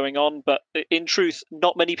what's going on, but in truth,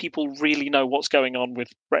 not many people really know what's going on with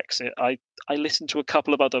Brexit. I listen to a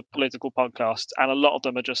couple of other political podcasts, and a lot of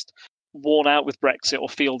them are just worn out with Brexit or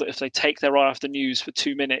feel that if they take their eye off the news for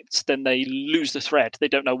 2 minutes, then they lose the thread. They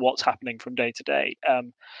don't know what's happening from day to day.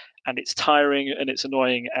 And it's tiring and it's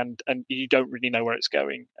annoying, and you don't really know where it's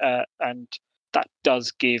going. And that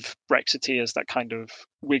does give Brexiteers that kind of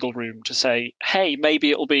wiggle room to say, hey,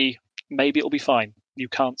 maybe it'll be fine. You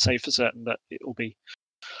can't say for certain that it'll be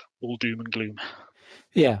all doom and gloom.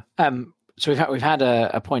 Yeah. So we've had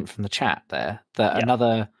a point from the chat there that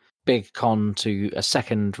another big con to a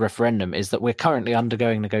second referendum is that we're currently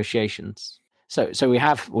undergoing negotiations. So we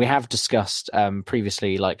have discussed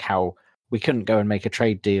previously like how we couldn't go and make a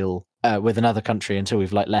trade deal with another country until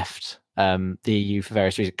we've like left the EU for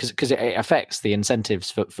various reasons, because it affects the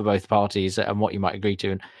incentives for both parties and what you might agree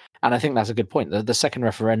to. And I think that's a good point. The second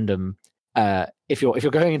referendum, if you're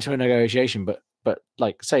going into a negotiation, but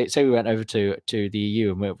like say we went over to the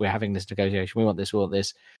EU and we're having this negotiation, we want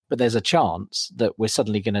this, but there's a chance that we're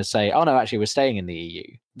suddenly going to say, oh no, actually we're staying in the EU.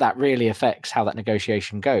 That really affects how that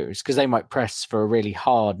negotiation goes, because they might press for a really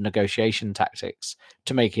hard negotiation tactics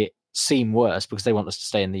to make it seem worse because they want us to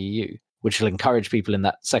stay in the EU, which will encourage people in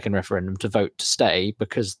that second referendum to vote to stay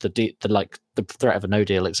because the threat of a no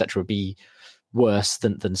deal, etc., would be worse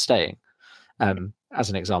than staying. As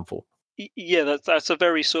an example. Yeah, that's a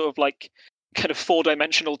very sort of like kind of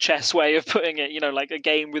 4-dimensional chess way of putting it. Like a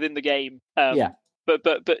game within the game. But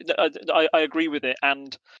I agree with it,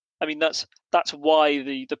 and I mean that's why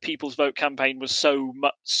the People's Vote campaign was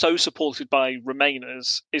so supported by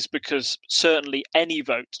Remainers, is because certainly any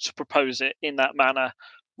vote to propose it in that manner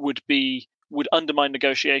would undermine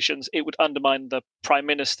negotiations. It would undermine the Prime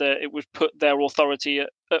Minister. It would put their authority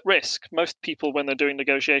at risk. Most people, when they're doing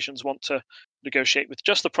negotiations, want to negotiate with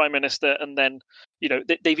just the Prime Minister, and then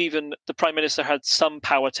the Prime Minister had some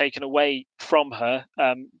power taken away from her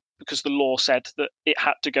because the law said that it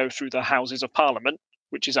had to go through the Houses of Parliament,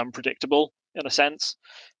 which is unpredictable in a sense.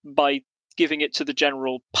 By giving it to the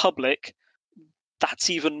general public,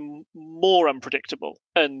 that's even more unpredictable,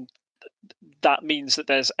 and that means that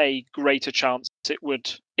there's a greater chance it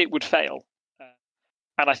would fail.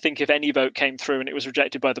 And I think if any vote came through and it was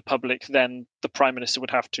rejected by the public, then the Prime Minister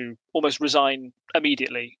would have to almost resign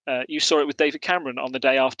immediately. You saw it with David Cameron on the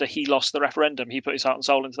day after he lost the referendum. He put his heart and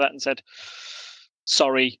soul into that and said,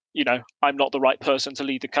 sorry, I'm not the right person to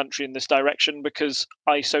lead the country in this direction because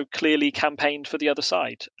I so clearly campaigned for the other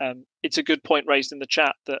side. It's a good point raised in the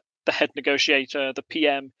chat that the head negotiator, the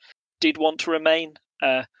PM, did want to remain.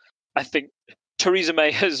 I think Theresa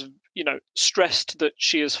May has, stressed that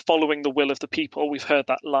she is following the will of the people. We've heard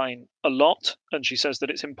that line a lot, and she says that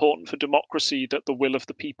it's important for democracy that the will of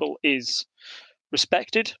the people is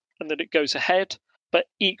respected and that it goes ahead. But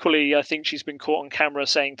equally, I think she's been caught on camera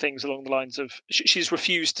saying things along the lines of she's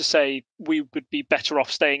refused to say we would be better off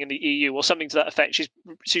staying in the EU or something to that effect.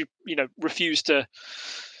 She refused to.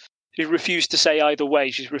 She refused to say either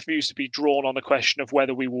way. She's refused to be drawn on a question of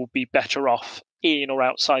whether we will be better off in or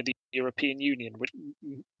outside the European Union, which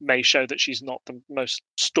may show that she's not the most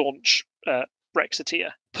staunch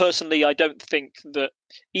Brexiteer. Personally, I don't think that,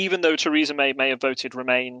 even though Theresa May have voted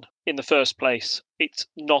Remain in the first place, it's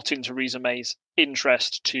not in Theresa May's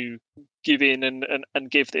interest to give in and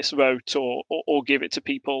give this vote or give it to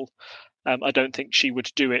people. I don't think she would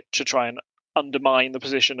do it to try and undermine the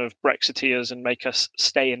position of Brexiteers and make us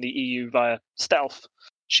stay in the EU via stealth.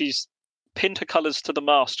 She's pinned her colours to the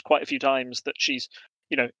mast quite a few times that she's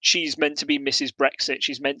meant to be Mrs. Brexit.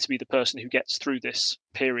 She's meant to be the person who gets through this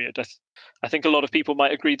period. I think a lot of people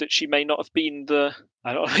might agree that she may not have been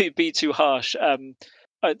I don't want to be too harsh.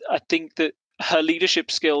 I think that her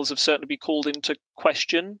leadership skills have certainly been called into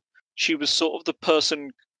question. She was sort of the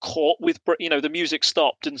person caught with, the music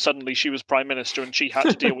stopped and suddenly she was Prime Minister and she had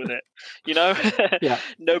to deal with it. Yeah.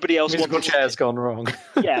 Nobody else musical wanted chair's gone wrong.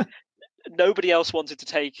 Yeah. Nobody else wanted to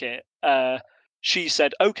take it. She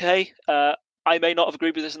said, okay, I may not have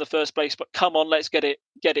agreed with this in the first place, but come on, let's get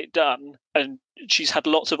it done. And she's had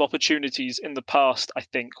lots of opportunities in the past, I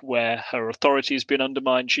think, where her authority has been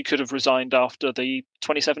undermined. She could have resigned after the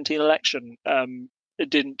 2017 election. It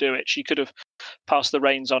didn't do it. She could have passed the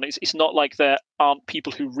reins on. It's not like there aren't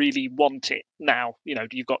people who really want it now.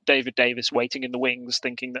 You've got David Davis waiting in the wings,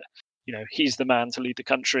 thinking that he's the man to lead the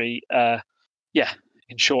country.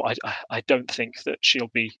 In short, I don't think that she'll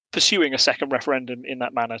be pursuing a second referendum in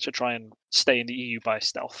that manner to try and stay in the EU by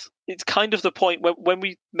stealth. It's kind of the point when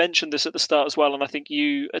we mentioned this at the start as well, and I think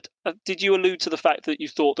did you allude to the fact that you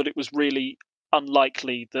thought that it was really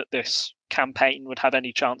unlikely that this campaign would have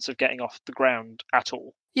any chance of getting off the ground at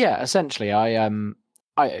all? Yeah, essentially, I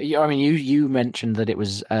mean, you mentioned that it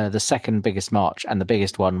was the second biggest march, and the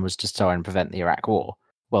biggest one was to try and prevent the Iraq War.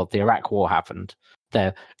 Well, the Iraq War happened.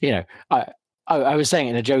 I was saying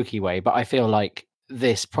it in a jokey way, but I feel like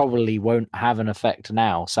this probably won't have an effect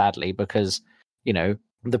now, sadly, because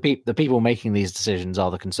the people making these decisions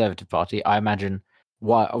are the Conservative Party. I imagine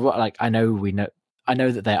like I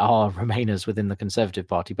know that there are Remainers within the Conservative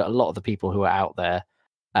Party, but a lot of the people who are out there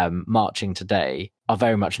marching today are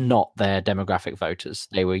very much not their demographic voters.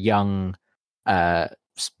 They were young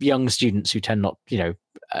students who tend not,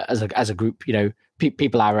 as a group,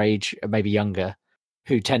 people our age, maybe younger,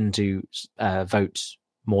 who tend to vote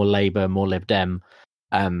more Labour, more Lib Dem,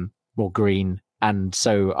 more Green. And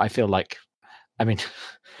so I feel like, I mean,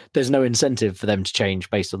 there's no incentive for them to change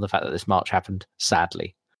based on the fact that this march happened,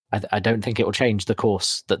 sadly. I don't think it will change the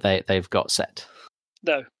course that they've got set.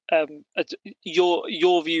 No.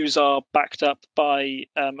 Your views are backed up by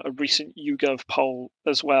a recent YouGov poll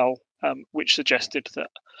as well, which suggested that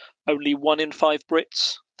only 1 in 5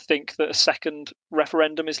 Brits think that a second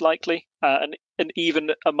referendum is likely, and even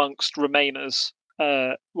amongst Remainers,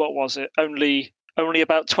 what was it? Only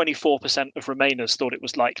about 24% of Remainers thought it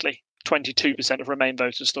was likely. 22% of Remain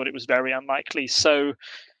voters thought it was very unlikely. So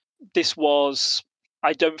this was.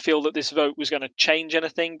 I don't feel that this vote was going to change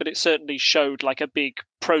anything, but it certainly showed like a big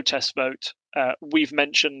protest vote. We've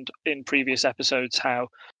mentioned in previous episodes how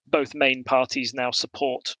both main parties now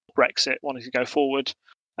support Brexit, wanting to go forward,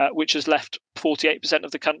 which has left 48% of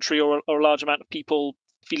the country or a large amount of people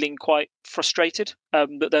feeling quite frustrated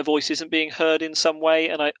that their voice isn't being heard in some way.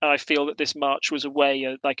 And I feel that this march was a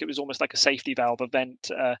way, like it was almost like a safety valve event,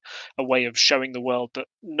 a way of showing the world that,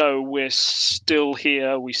 no, we're still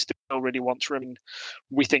here. We still really want to remain.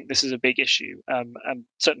 We think this is a big issue. And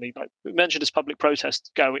certainly, like we mentioned, as public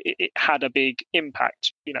protests go, it had a big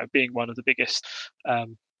impact, being one of the biggest,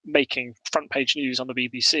 making front page news on the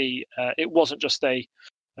BBC. It wasn't just a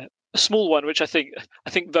small one, which I think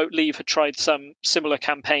Vote Leave had tried some similar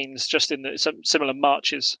campaigns just in some similar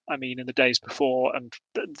marches, in the days before, and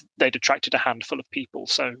they'd attracted a handful of people.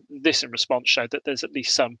 So this in response showed that there's at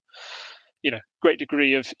least some, great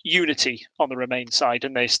degree of unity on the Remain side,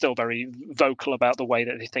 and they're still very vocal about the way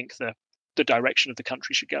that they think the direction of the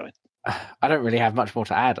country should go in. I don't really have much more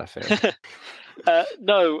to add, I feel.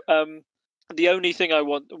 No, the only thing I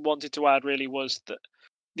wanted to add really was that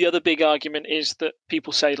the other big argument is that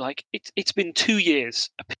people say, like, it's been 2 years,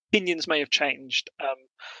 opinions may have changed,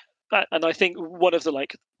 and I think one of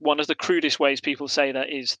the crudest ways people say that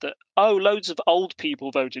is that, loads of old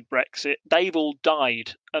people voted Brexit, they've all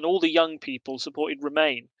died, and all the young people supported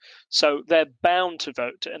Remain, so they're bound to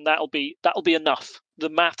vote, and that'll be enough. The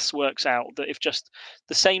maths works out that if just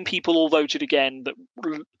the same people all voted again,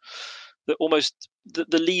 that almost the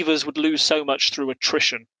Leavers would lose so much through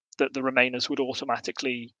attrition that the Remainers would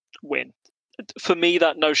automatically win. For me,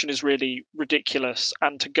 that notion is really ridiculous,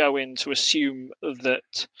 and to go in to assume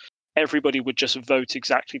that everybody would just vote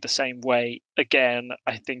exactly the same way again,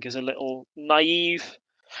 I think is a little naive.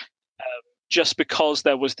 Just because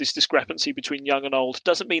there was this discrepancy between young and old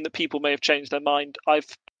doesn't mean that people may have changed their mind. I've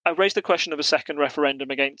raised the question of a second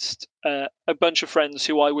referendum against a bunch of friends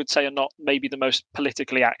who I would say are not maybe the most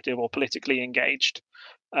politically active or politically engaged.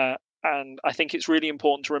 And I think it's really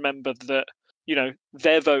important to remember that,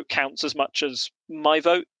 their vote counts as much as my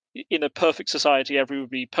vote. In a perfect society, everyone would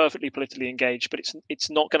be perfectly politically engaged, but it's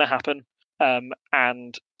not going to happen.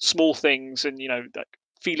 And small things and,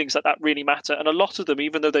 feelings like that really matter. And a lot of them,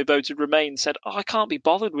 even though they voted Remain, said, I can't be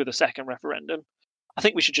bothered with a second referendum. I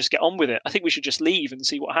think we should just get on with it. I think we should just leave and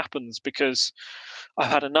see what happens, because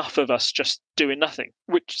I've had enough of us just doing nothing,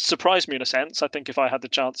 which surprised me in a sense. I think if I had the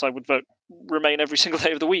chance, I would vote Remain every single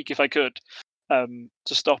day of the week if I could, to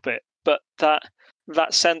stop it. But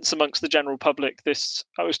that sense amongst the general public,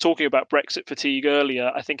 I was talking about Brexit fatigue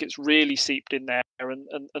earlier, I think it's really seeped in there,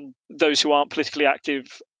 and those who aren't politically active,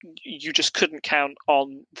 you just couldn't count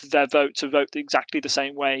on their vote to vote exactly the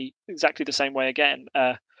same way again.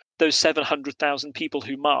 Those 700,000 people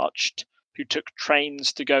who marched, who took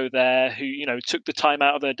trains to go there, who took the time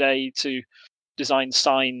out of their day to design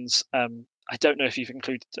signs. I don't know if you've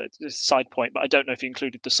included a side point, but I don't know if you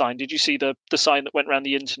included the sign. Did you see the sign that went around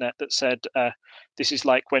the internet that said, "This is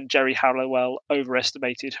like when Jerry Halliwell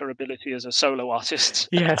overestimated her ability as a solo artist"?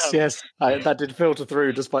 Yes, that did filter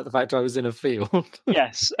through, despite the fact I was in a field.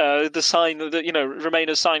 Yes, the sign,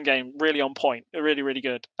 Remainers sign game, really on point, really, really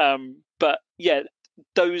good. But yeah,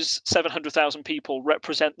 those 700,000 people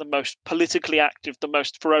represent the most politically active, the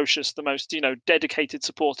most ferocious, the most dedicated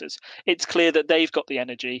supporters. It's clear that they've got the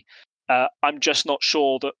energy. I'm just not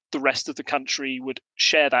sure that the rest of the country would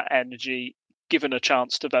share that energy given a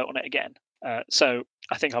chance to vote on it again. So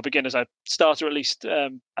I think I'll begin as a starter, at least. I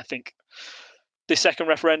think this second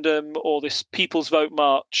referendum or this People's Vote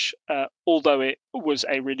March, although it was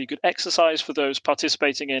a really good exercise for those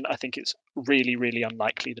participating in, I think it's really, really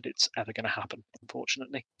unlikely that it's ever going to happen,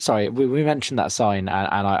 unfortunately. Sorry, we mentioned that sign,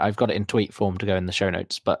 and I've got it in tweet form to go in the show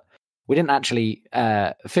notes, but we didn't actually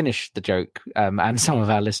finish the joke, and some of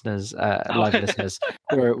our listeners, live listeners,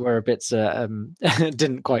 were a bit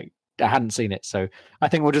didn't quite, hadn't seen it, so I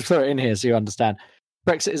think we'll just throw it in here so you understand.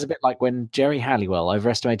 Brexit is a bit like when Geri Halliwell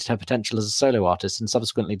overestimated her potential as a solo artist and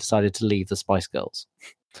subsequently decided to leave the Spice Girls.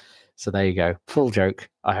 So there you go, full joke.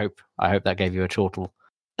 I hope that gave you a chortle.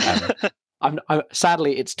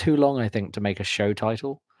 Sadly, it's too long, I think, to make a show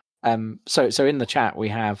title. So in the chat we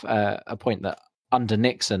have a point that under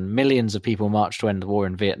Nixon, millions of people marched to end the war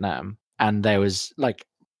in Vietnam, and there was like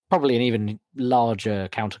probably an even larger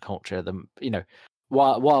counterculture than, you know.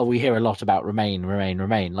 While we hear a lot about Remain,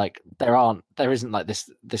 like there isn't like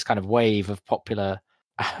this kind of wave of popular.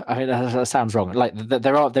 I mean, that sounds wrong. Like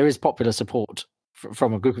there is popular support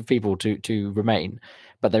from a group of people to Remain,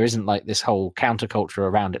 but there isn't like this whole counterculture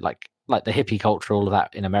around it. Like the hippie culture, all of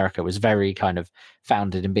that in America was very kind of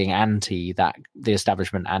founded in being anti the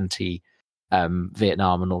establishment, anti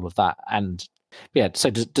Vietnam and all of that. And yeah, so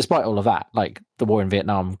despite all of that, like the war in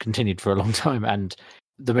Vietnam continued for a long time, and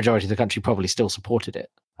the majority of the country probably still supported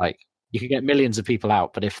it. Like you could get millions of people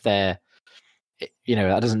out, but if they're, you know,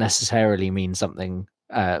 that doesn't necessarily mean something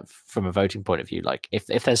from a voting point of view. Like if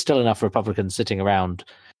there's still enough Republicans sitting around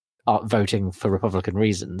voting for Republican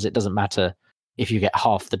reasons, it doesn't matter if you get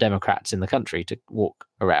half the Democrats in the country to walk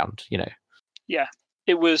around, you know. Yeah,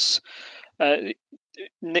 it was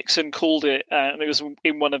Nixon called it, and it was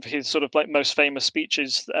in one of his sort of like most famous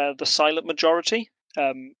speeches, the silent majority,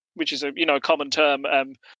 which is a common term.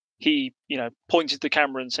 He pointed to the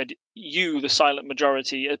camera and said, "You, the silent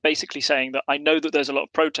majority," basically saying that I know that there's a lot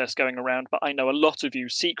of protests going around, but I know a lot of you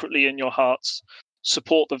secretly in your hearts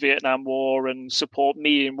support the Vietnam War and support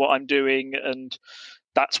me in what I'm doing, and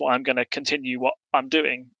that's why I'm going to continue what I'm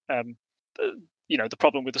doing. The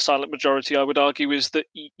problem with the silent majority, I would argue, is that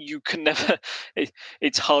you can never.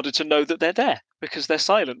 It's harder to know that they're there because they're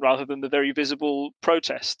silent rather than the very visible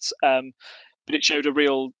protests. But it showed a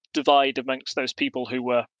real divide amongst those people who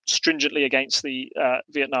were stringently against the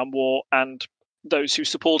Vietnam War and those who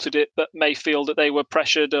supported it but may feel that they were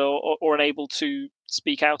pressured or unable to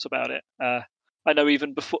speak out about it. I know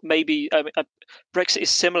even before, maybe Brexit is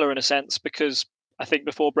similar in a sense, because I think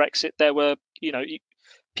before Brexit there were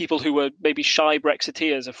people who were maybe shy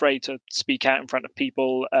Brexiteers, afraid to speak out in front of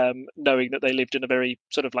people, knowing that they lived in a very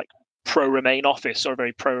sort of like pro-Remain office or a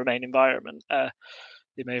very pro-Remain environment.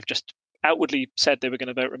 They may have just outwardly said they were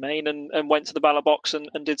going to vote Remain and went to the ballot box and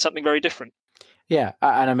did something very different. Yeah,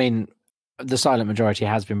 and I mean, the silent majority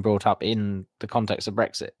has been brought up in the context of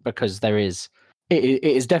Brexit because it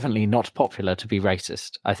is definitely not popular to be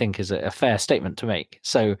racist, I think is a fair statement to make.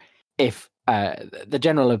 So if the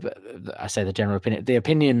general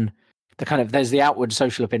opinion, there's the outward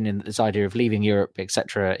social opinion that this idea of leaving Europe,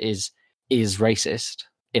 etc., is racist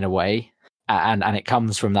in a way, and it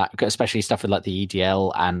comes from that, especially stuff with like the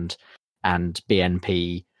EDL and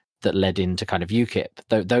BNP that led into kind of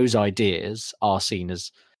UKIP. Those ideas are seen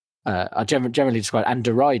as are generally described and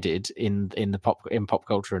derided in pop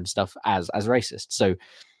culture and stuff as racist. So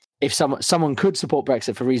if someone could support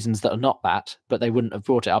Brexit for reasons that are not that, but they wouldn't have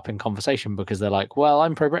brought it up in conversation because they're like, well,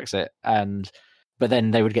 I'm pro-Brexit, but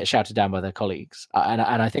then they would get shouted down by their colleagues. And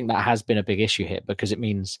I think that has been a big issue here, because it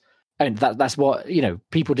means, and that's what,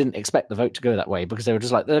 people didn't expect the vote to go that way, because they were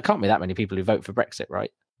just like, there can't be that many people who vote for Brexit,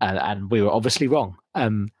 right? And we were obviously wrong.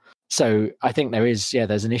 So I think there's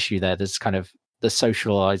an issue there. There's kind of the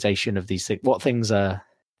socialization of these things. What things are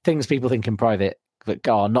things people think in private that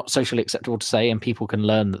are not socially acceptable to say, and people can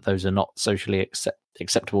learn that those are not socially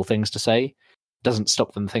acceptable things to say, doesn't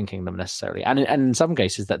stop them thinking them necessarily. And in some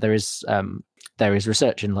cases that there is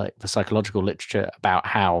research in like the psychological literature about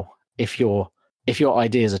how if your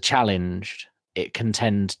ideas are challenged, it can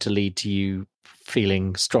tend to lead to you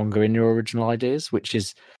feeling stronger in your original ideas, which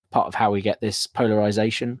is part of how we get this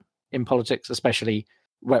polarization in politics, especially.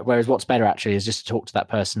 Whereas what's better actually is just to talk to that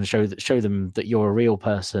person, show them that you're a real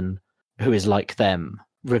person who is like them,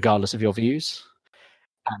 regardless of your views.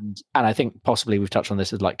 And I think possibly we've touched on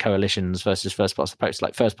this with like coalitions versus first past the post.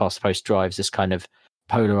 Like first past the post drives this kind of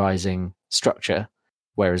polarizing structure,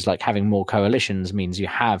 whereas like having more coalitions means you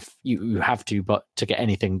have to, but to get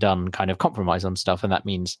anything done, kind of compromise on stuff, and that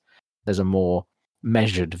means there's a more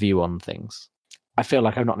measured view on things. I feel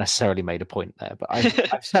like I've not necessarily made a point there, but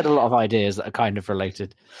I've said a lot of ideas that are kind of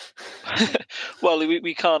related. Well,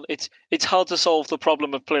 we can't. It's hard to solve the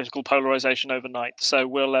problem of political polarization overnight. So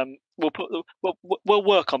we'll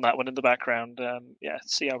work on that one in the background.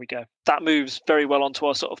 See how we go. That moves very well onto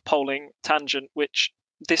our sort of polling tangent, which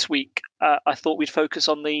this week I thought we'd focus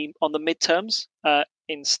on the midterms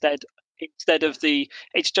instead of the.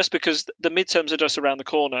 It's just because the midterms are just around the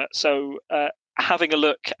corner. So having a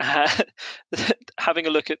look at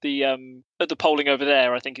the polling over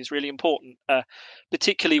there, I think is really important,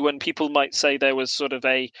 particularly when people might say there was sort of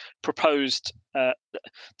a proposed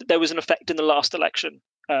there was an effect in the last election,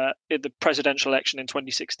 in the presidential election in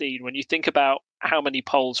 2016. When you think about how many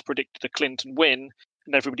polls predicted a Clinton win,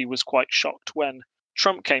 and everybody was quite shocked when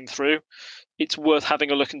Trump came through, it's worth having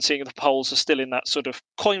a look and seeing if the polls are still in that sort of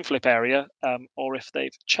coin flip area, or if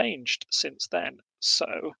they've changed since then.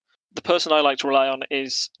 So the person I like to rely on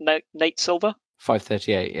is Nate Silver.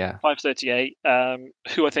 538, yeah. 538,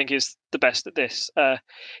 who I think is the best at this.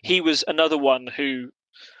 He was another one who,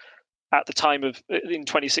 at the time of in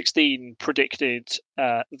 2016, predicted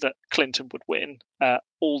that Clinton would win.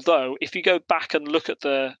 Although, if you go back and look at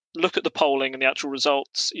the polling and the actual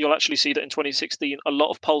results, you'll actually see that in 2016, a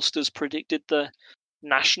lot of pollsters predicted the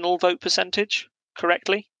national vote percentage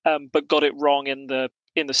correctly, but got it wrong in the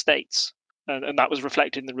states. And that was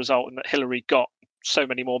reflected in the result, and that Hillary got so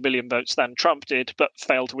many more million votes than Trump did, but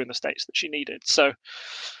failed to win the states that she needed. So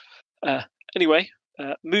anyway,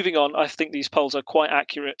 moving on, I think these polls are quite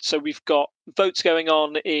accurate. So we've got votes going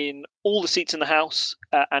on in all the seats in the House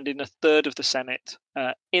and in a third of the Senate.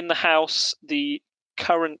 In the House, the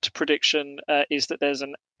current prediction is that there's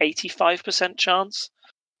an 85% chance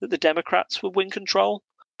that the Democrats will win control.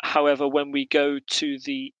 However, when we go to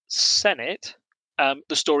the Senate,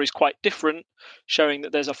 the story is quite different, showing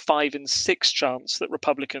that there's a 5 in 6 chance that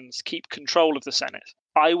Republicans keep control of the Senate.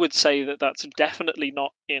 I would say that that's definitely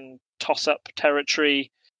not in toss-up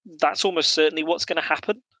territory. That's almost certainly what's going to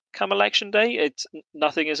happen come election day.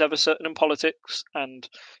 Nothing is ever certain in politics, and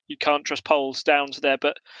you can't trust polls down to there.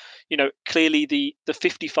 But clearly the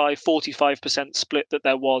 55-45% split that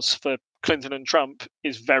there was for Clinton and Trump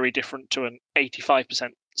is very different to an 85%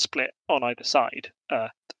 split on either side.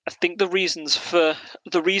 I think the reasons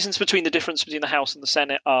between the difference between the House and the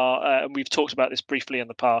Senate are, and we've talked about this briefly in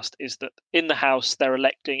the past, is that in the House they're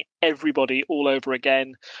electing everybody all over again,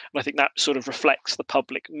 and I think that sort of reflects the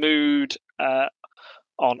public mood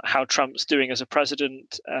on how Trump's doing as a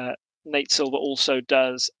president. Nate Silver also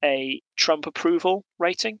does a Trump approval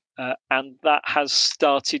rating, and that has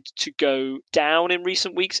started to go down in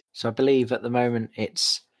recent weeks. So I believe at the moment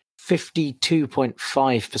it's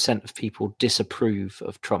 52.5% of people disapprove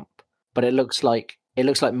of Trump, but it looks like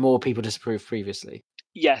more people disapprove previously.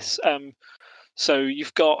 Yes. So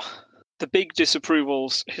you've got the big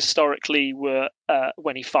disapprovals historically were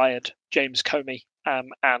when he fired James Comey,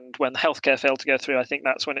 and when the healthcare failed to go through. I think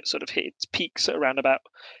that's when it sort of hit its peaks at around about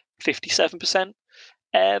 57%.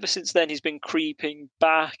 Ever since then, he's been creeping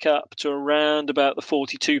back up to around about the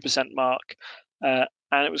 42% mark.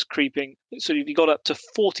 And it was creeping. So he got up to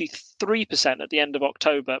 43% at the end of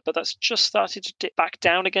October, but that's just started to dip back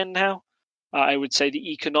down again now. I would say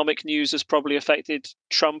the economic news has probably affected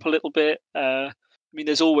Trump a little bit. I mean,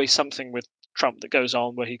 there's always something with Trump that goes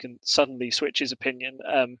on where he can suddenly switch his opinion.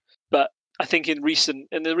 But I think in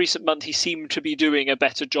the recent month, he seemed to be doing a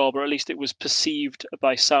better job, or at least it was perceived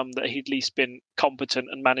by some that he'd at least been competent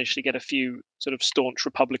and managed to get a few sort of staunch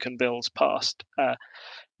Republican bills passed.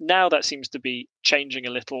 Now that seems to be changing a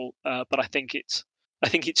little, but I think it's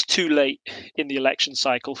too late in the election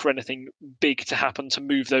cycle for anything big to happen to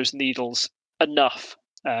move those needles enough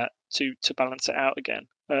to balance it out again.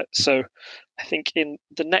 So I think in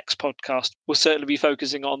the next podcast, we'll certainly be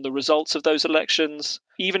focusing on the results of those elections.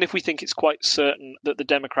 Even if we think it's quite certain that the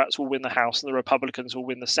Democrats will win the House and the Republicans will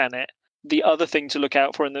win the Senate, the other thing to look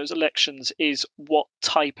out for in those elections is what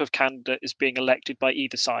type of candidate is being elected by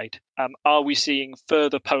either side. Are we seeing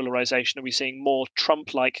further polarization? Are we seeing more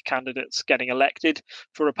Trump-like candidates getting elected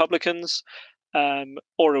for Republicans?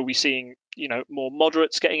 Or are we seeing, more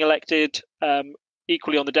moderates getting elected?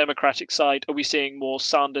 Equally on the Democratic side, are we seeing more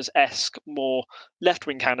Sanders-esque, more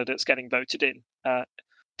left-wing candidates getting voted in?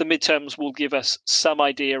 The midterms will give us some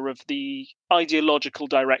idea of the ideological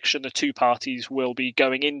direction the two parties will be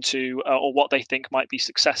going into, or what they think might be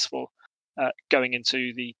successful going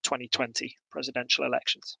into the 2020 presidential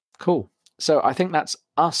elections. Cool. So I think that's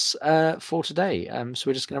us for today. So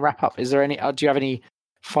we're just going to wrap up. Is there any? Do you have any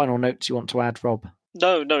final notes you want to add, Rob?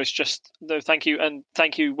 No, it's just no. Thank you, and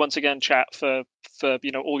thank you once again, chat, for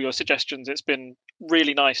all your suggestions. It's been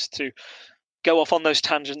really nice to go off on those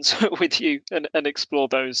tangents with you and explore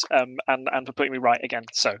those, and for putting me right again.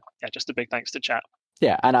 So yeah, just a big thanks to chat.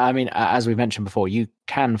 Yeah, and I mean, as we mentioned before, you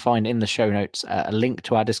can find in the show notes a link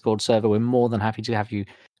to our Discord server. We're more than happy to have you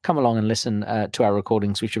come along and listen to our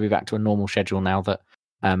recordings. We should be back to a normal schedule now that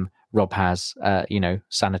Rob has,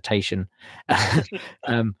 sanitation.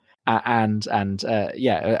 Yeah,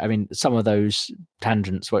 I mean, some of those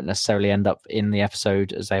tangents won't necessarily end up in the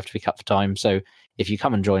episode as they have to be cut for time. So if you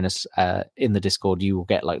come and join us in the Discord, you will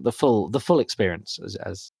get like the full experience,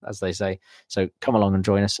 as they say. So come along and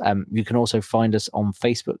join us. You can also find us on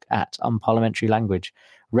Facebook at Unparliamentary Language,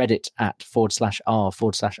 Reddit at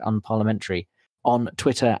 /r/unparliamentary, on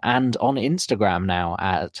Twitter and on Instagram now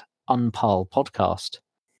at Unparl Podcast.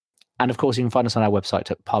 And of course, you can find us on our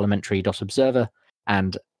website at parliamentary.observer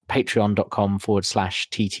and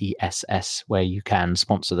patreon.com/TTSS, where you can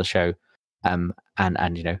sponsor the show. And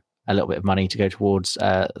a little bit of money to go towards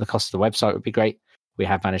the cost of the website would be great. We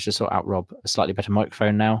have managed to sort out, Rob, a slightly better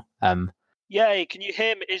microphone now. Yay, can you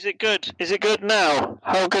hear me? Is it good? Is it good now?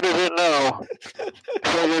 How good is it now? If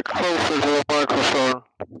I get closer to the microphone.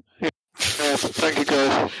 Yes, thank you,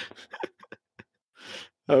 guys.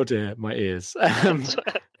 Oh dear, my ears.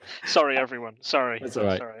 Sorry, everyone. Sorry. That's all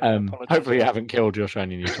right. Sorry, hopefully you haven't killed your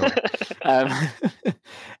shiny new toy.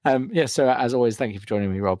 So as always, thank you for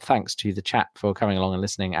joining me, Rob. Thanks to the chat for coming along and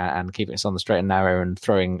listening and keeping us on the straight and narrow and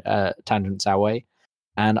throwing tangents our way.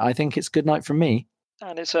 And I think it's good night from me.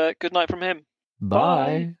 And it's a good night from him.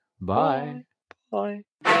 Bye. Bye. Bye.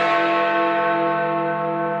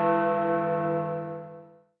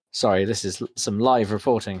 Sorry, this is some live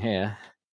reporting here.